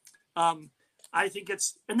 I think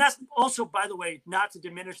and that's also, by the way, not to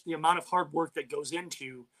diminish the amount of hard work that goes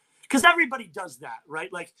into, because everybody does that, right?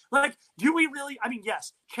 Like, do we really, I mean,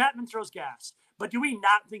 yes, Chapman throws gas, but do we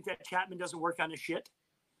not think that Chapman doesn't work on his shit?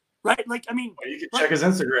 Right? Like, I mean, you can check his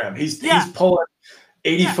Instagram. He's pulling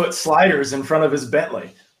 80-foot sliders in front of his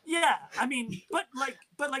Bentley. Yeah. I mean, but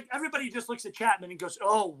everybody just looks at Chapman and goes,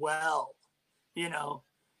 oh, well,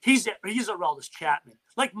 he's Aroldis Chapman.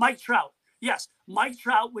 Like Mike Trout. Yes, Mike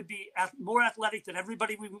Trout would be more athletic than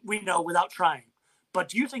everybody we know without trying. But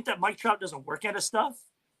do you think that Mike Trout doesn't work at his stuff?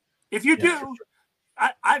 If you do, sure.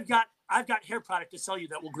 I've got hair product to sell you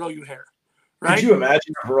that will grow you hair. Right? Could you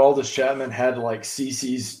imagine if Aroldis Chapman had like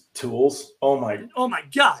CC's tools? Oh my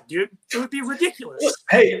God, dude. It would be ridiculous.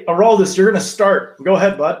 Hey, Aroldis, you're going to start. Go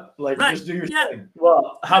ahead, bud. Like, just do your thing.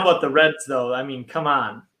 Well, how about the Reds though? I mean, come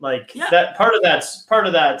on. Like that part of that's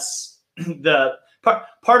the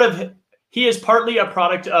part of he is partly a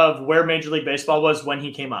product of where Major League Baseball was when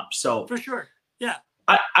he came up. So for sure. Yeah.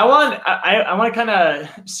 I want to kind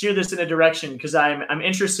of steer this in a direction because I'm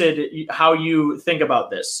interested how you think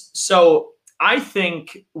about this. So I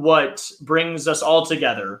think what brings us all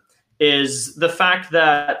together is the fact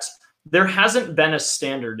that there hasn't been a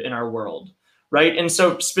standard in our world, right? And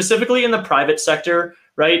so specifically in the private sector,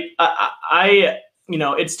 right? I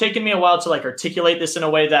it's taken me a while to like articulate this in a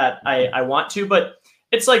way that I want to, but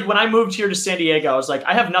it's like when I moved here to San Diego, I was like,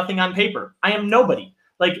 I have nothing on paper. I am nobody.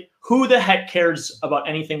 Like, who the heck cares about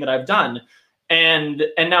anything that I've done? And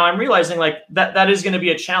now I'm realizing like that is going to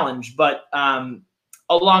be a challenge. But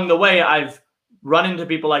along the way, I've run into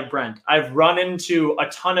people like Brent. I've run into a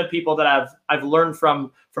ton of people that I've learned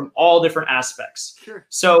from all different aspects. Sure.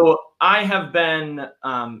 So I have been,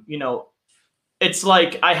 it's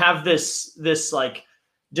like I have this like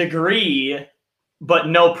degree, but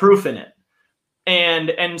no proof in it.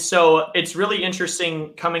 And so it's really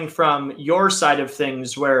interesting coming from your side of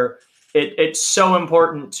things where it's so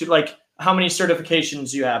important to like how many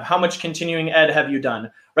certifications you have, how much continuing ed have you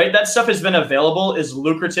done, right? That stuff has been available, is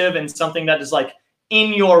lucrative, and something that is like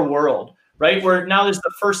in your world, right? Where now is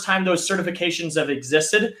the first time those certifications have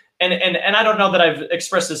existed. And I don't know that I've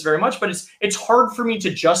expressed this very much, but it's hard for me to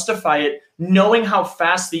justify it knowing how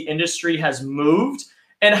fast the industry has moved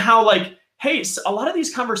and how like, hey, a lot of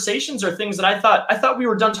these conversations are things that I thought we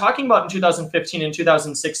were done talking about in 2015 and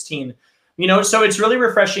 2016. So it's really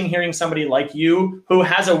refreshing hearing somebody like you who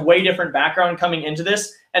has a way different background coming into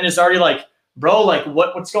this and is already like, bro, like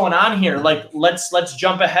what's going on here? Like, let's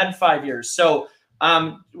jump ahead 5 years. So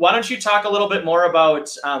why don't you talk a little bit more about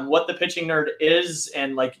what the Pitching Nerd is?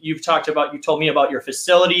 And like you told me about your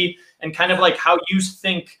facility and kind of like how you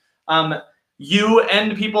think you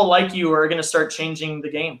and people like you are going to start changing the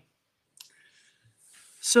game.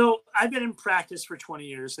 So I've been in practice for 20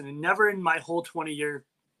 years and never in my whole 20-year,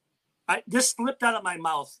 this slipped out of my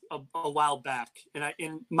mouth a while back.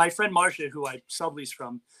 And my friend Marcia, who I sublease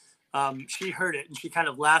from, she heard it and she kind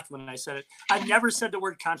of laughed when I said it. I never said the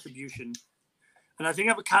word contribution. And I think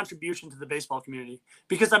I have a contribution to the baseball community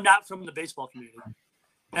because I'm not from the baseball community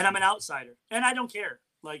and I'm an outsider and I don't care.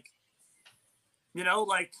 Like,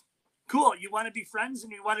 cool. You want to be friends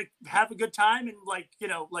and you want to have a good time and like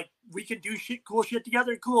we can do cool shit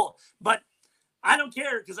together. Cool. But I don't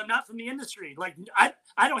care because I'm not from the industry. Like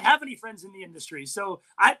I don't have any friends in the industry. So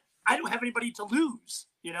I don't have anybody to lose,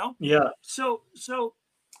 Yeah. So,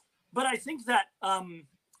 but I think that,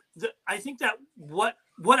 I think that what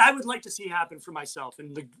I would like to see happen for myself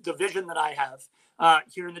and the vision that I have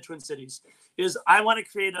here in the Twin Cities is I want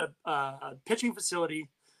to create a pitching facility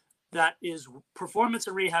that is performance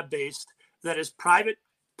and rehab based, that is private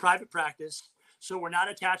practice. So we're not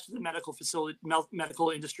attached to the medical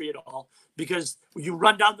industry at all, because you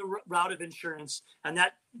run down the route of insurance and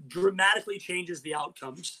that dramatically changes the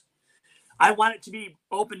outcomes. I want it to be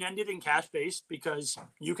open-ended and cash-based, because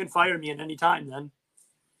you can fire me at any time then.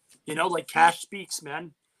 Like cash speaks,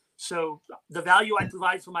 man. So the value I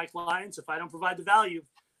provide for my clients, if I don't provide the value,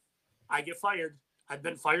 I get fired. I've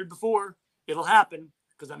been fired before. It'll happen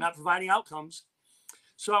because I'm not providing outcomes.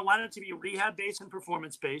 So I want it to be rehab-based and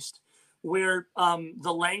performance-based, where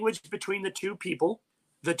the language between the two people,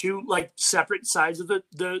 the two like separate sides of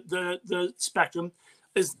the spectrum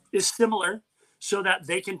is similar, so that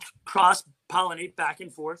they can cross-pollinate back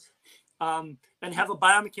and forth and have a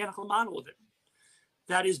biomechanical model of it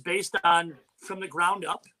that is based on, from the ground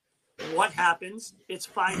up, what happens. It's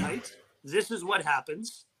finite. This is what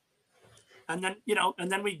happens. And then,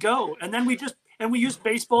 and then we go. And then we use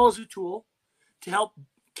baseball as a tool to help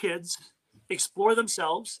kids explore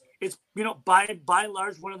themselves. It's, by and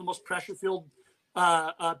large, one of the most pressure-filled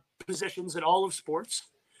positions in all of sports.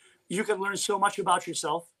 You can learn so much about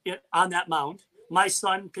yourself on that mound. My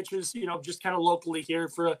son pitches, just kind of locally here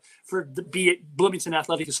for the Bloomington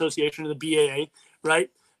Athletic Association, or the BAA, right?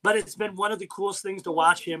 But it's been one of the coolest things to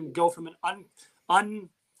watch him go from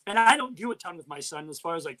and I don't do a ton with my son as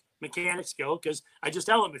far as like mechanics go, because I just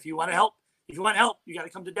tell him, if you want help, you got to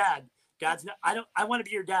come to dad. I want to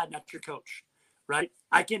be your dad, not your coach, right?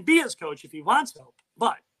 I can be his coach if he wants help,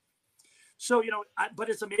 but so, but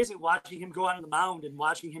it's amazing watching him go out on the mound and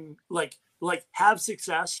watching him like have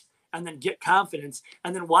success and then get confidence,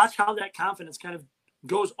 and then watch how that confidence kind of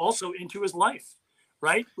goes also into his life,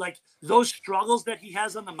 right? Like those struggles that he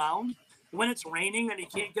has on the mound when it's raining and he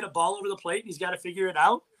can't get a ball over the plate and he's got to figure it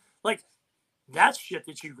out. Like that's shit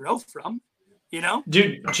that you grow from,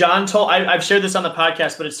 Dude, John I've shared this on the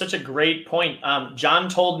podcast, but it's such a great point. John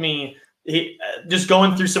told me, he just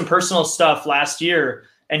going through some personal stuff last year,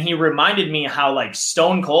 and he reminded me how like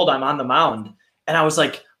stone cold I'm on the mound. And I was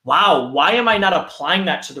like, wow, why am I not applying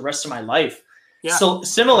that to the rest of my life? Yeah. So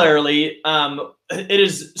similarly, it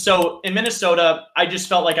is. So in Minnesota, I just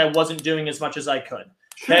felt like I wasn't doing as much as I could.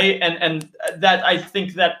 Okay. And that, I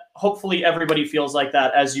think that hopefully everybody feels like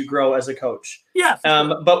that as you grow as a coach. Yeah.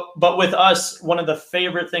 Sure. But with us, one of the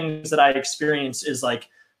favorite things that I experience is like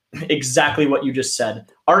exactly what you just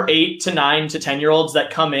said. Our 8 to 9 to 10-year-olds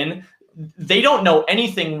that come in, they don't know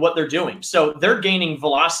anything what they're doing. So they're gaining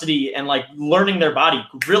velocity and like learning their body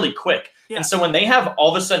really quick. Yeah. And so when they have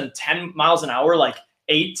all of a sudden 10 miles an hour, like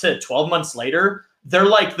 8 to 12 months later, they're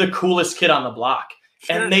like the coolest kid on the block.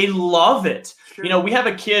 Sure. And they love it. Sure. We have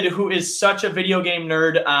a kid who is such a video game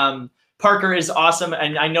nerd. Parker is awesome.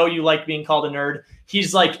 And I know you like being called a nerd.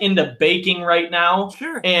 He's like into baking right now.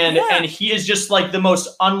 Sure. And he is just like the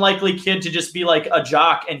most unlikely kid to just be like a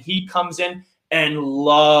jock. And he comes in and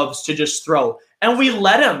loves to just throw. And we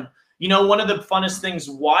let him. One of the funnest things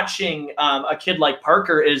watching a kid like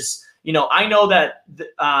Parker is, I know that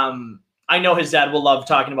I know his dad will love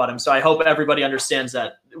talking about him. So I hope everybody understands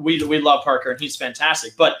that we love Parker and he's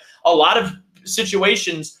fantastic. But a lot of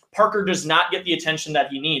situations, Parker does not get the attention that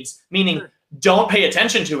he needs, meaning don't pay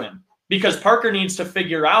attention to him, because Parker needs to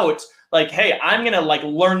figure out like, hey, I'm going to like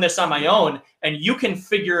learn this on my own and you can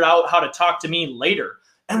figure out how to talk to me later.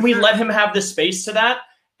 And we let him have the space to that.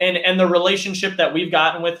 And the relationship that we've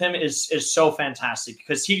gotten with him is so fantastic,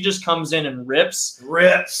 because he just comes in and rips.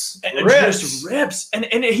 Just rips.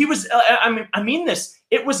 And he was, I mean this,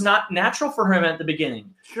 it was not natural for him at the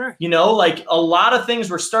beginning. Sure. Like a lot of things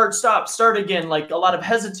were start, stop, start again, like a lot of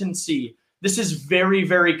hesitancy. This is very,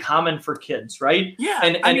 very common for kids, right? Yeah.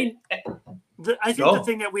 I think the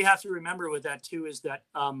thing that we have to remember with that too is that,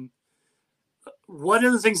 one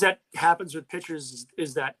of the things that happens with pitchers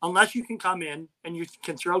is that unless you can come in and you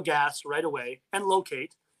can throw gas right away and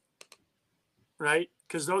locate, right?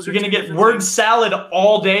 Because those you're going to get word salad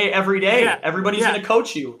all day, every day. Yeah. Everybody's going to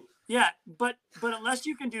coach you. Yeah, but unless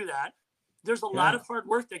you can do that, there's a lot of hard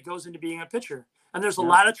work that goes into being a pitcher, and there's a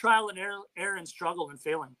lot of trial and error and struggle and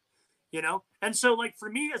failing, And so, like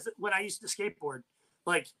for me, when I used to skateboard,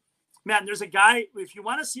 like. Man, there's a guy, if you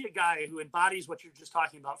want to see a guy who embodies what you're just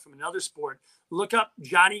talking about from another sport, look up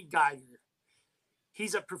Johnny Geiger.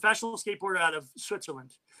 He's a professional skateboarder out of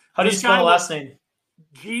Switzerland. How do you spell the last name?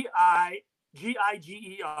 Giger,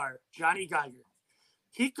 Johnny Geiger.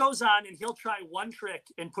 He goes on and he'll try one trick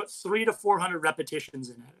and put 300 to 400 repetitions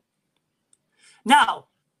in it. Now,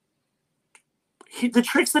 the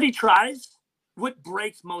tricks that he tries would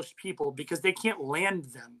break most people because they can't land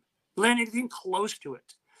anything close to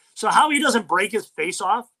it. So how he doesn't break his face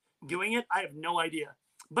off doing it, I have no idea.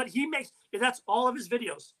 But that's all of his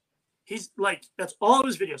videos. He's like, that's all of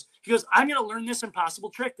his videos. He goes, I'm going to learn this impossible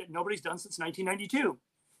trick that nobody's done since 1992.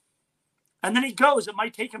 And then he goes, it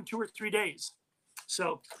might take him 2 or 3 days.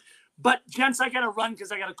 So, but gents, I got to run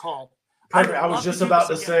because I got a call. Perfect. I was just about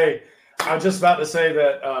to say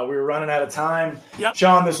that we were running out of time. Yep.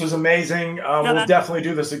 Sean, this was amazing. We'll definitely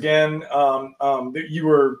do this again.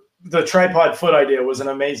 The tripod foot idea was an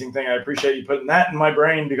amazing thing. I appreciate you putting that in my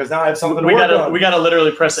brain because now I have something to work on. We gotta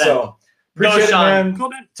literally press end. So appreciate it, man. Cool,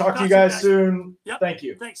 man. Talk to you guys soon. Yep. Thank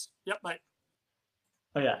you. Thanks. Yep. Bye.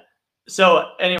 Oh yeah. So anyway.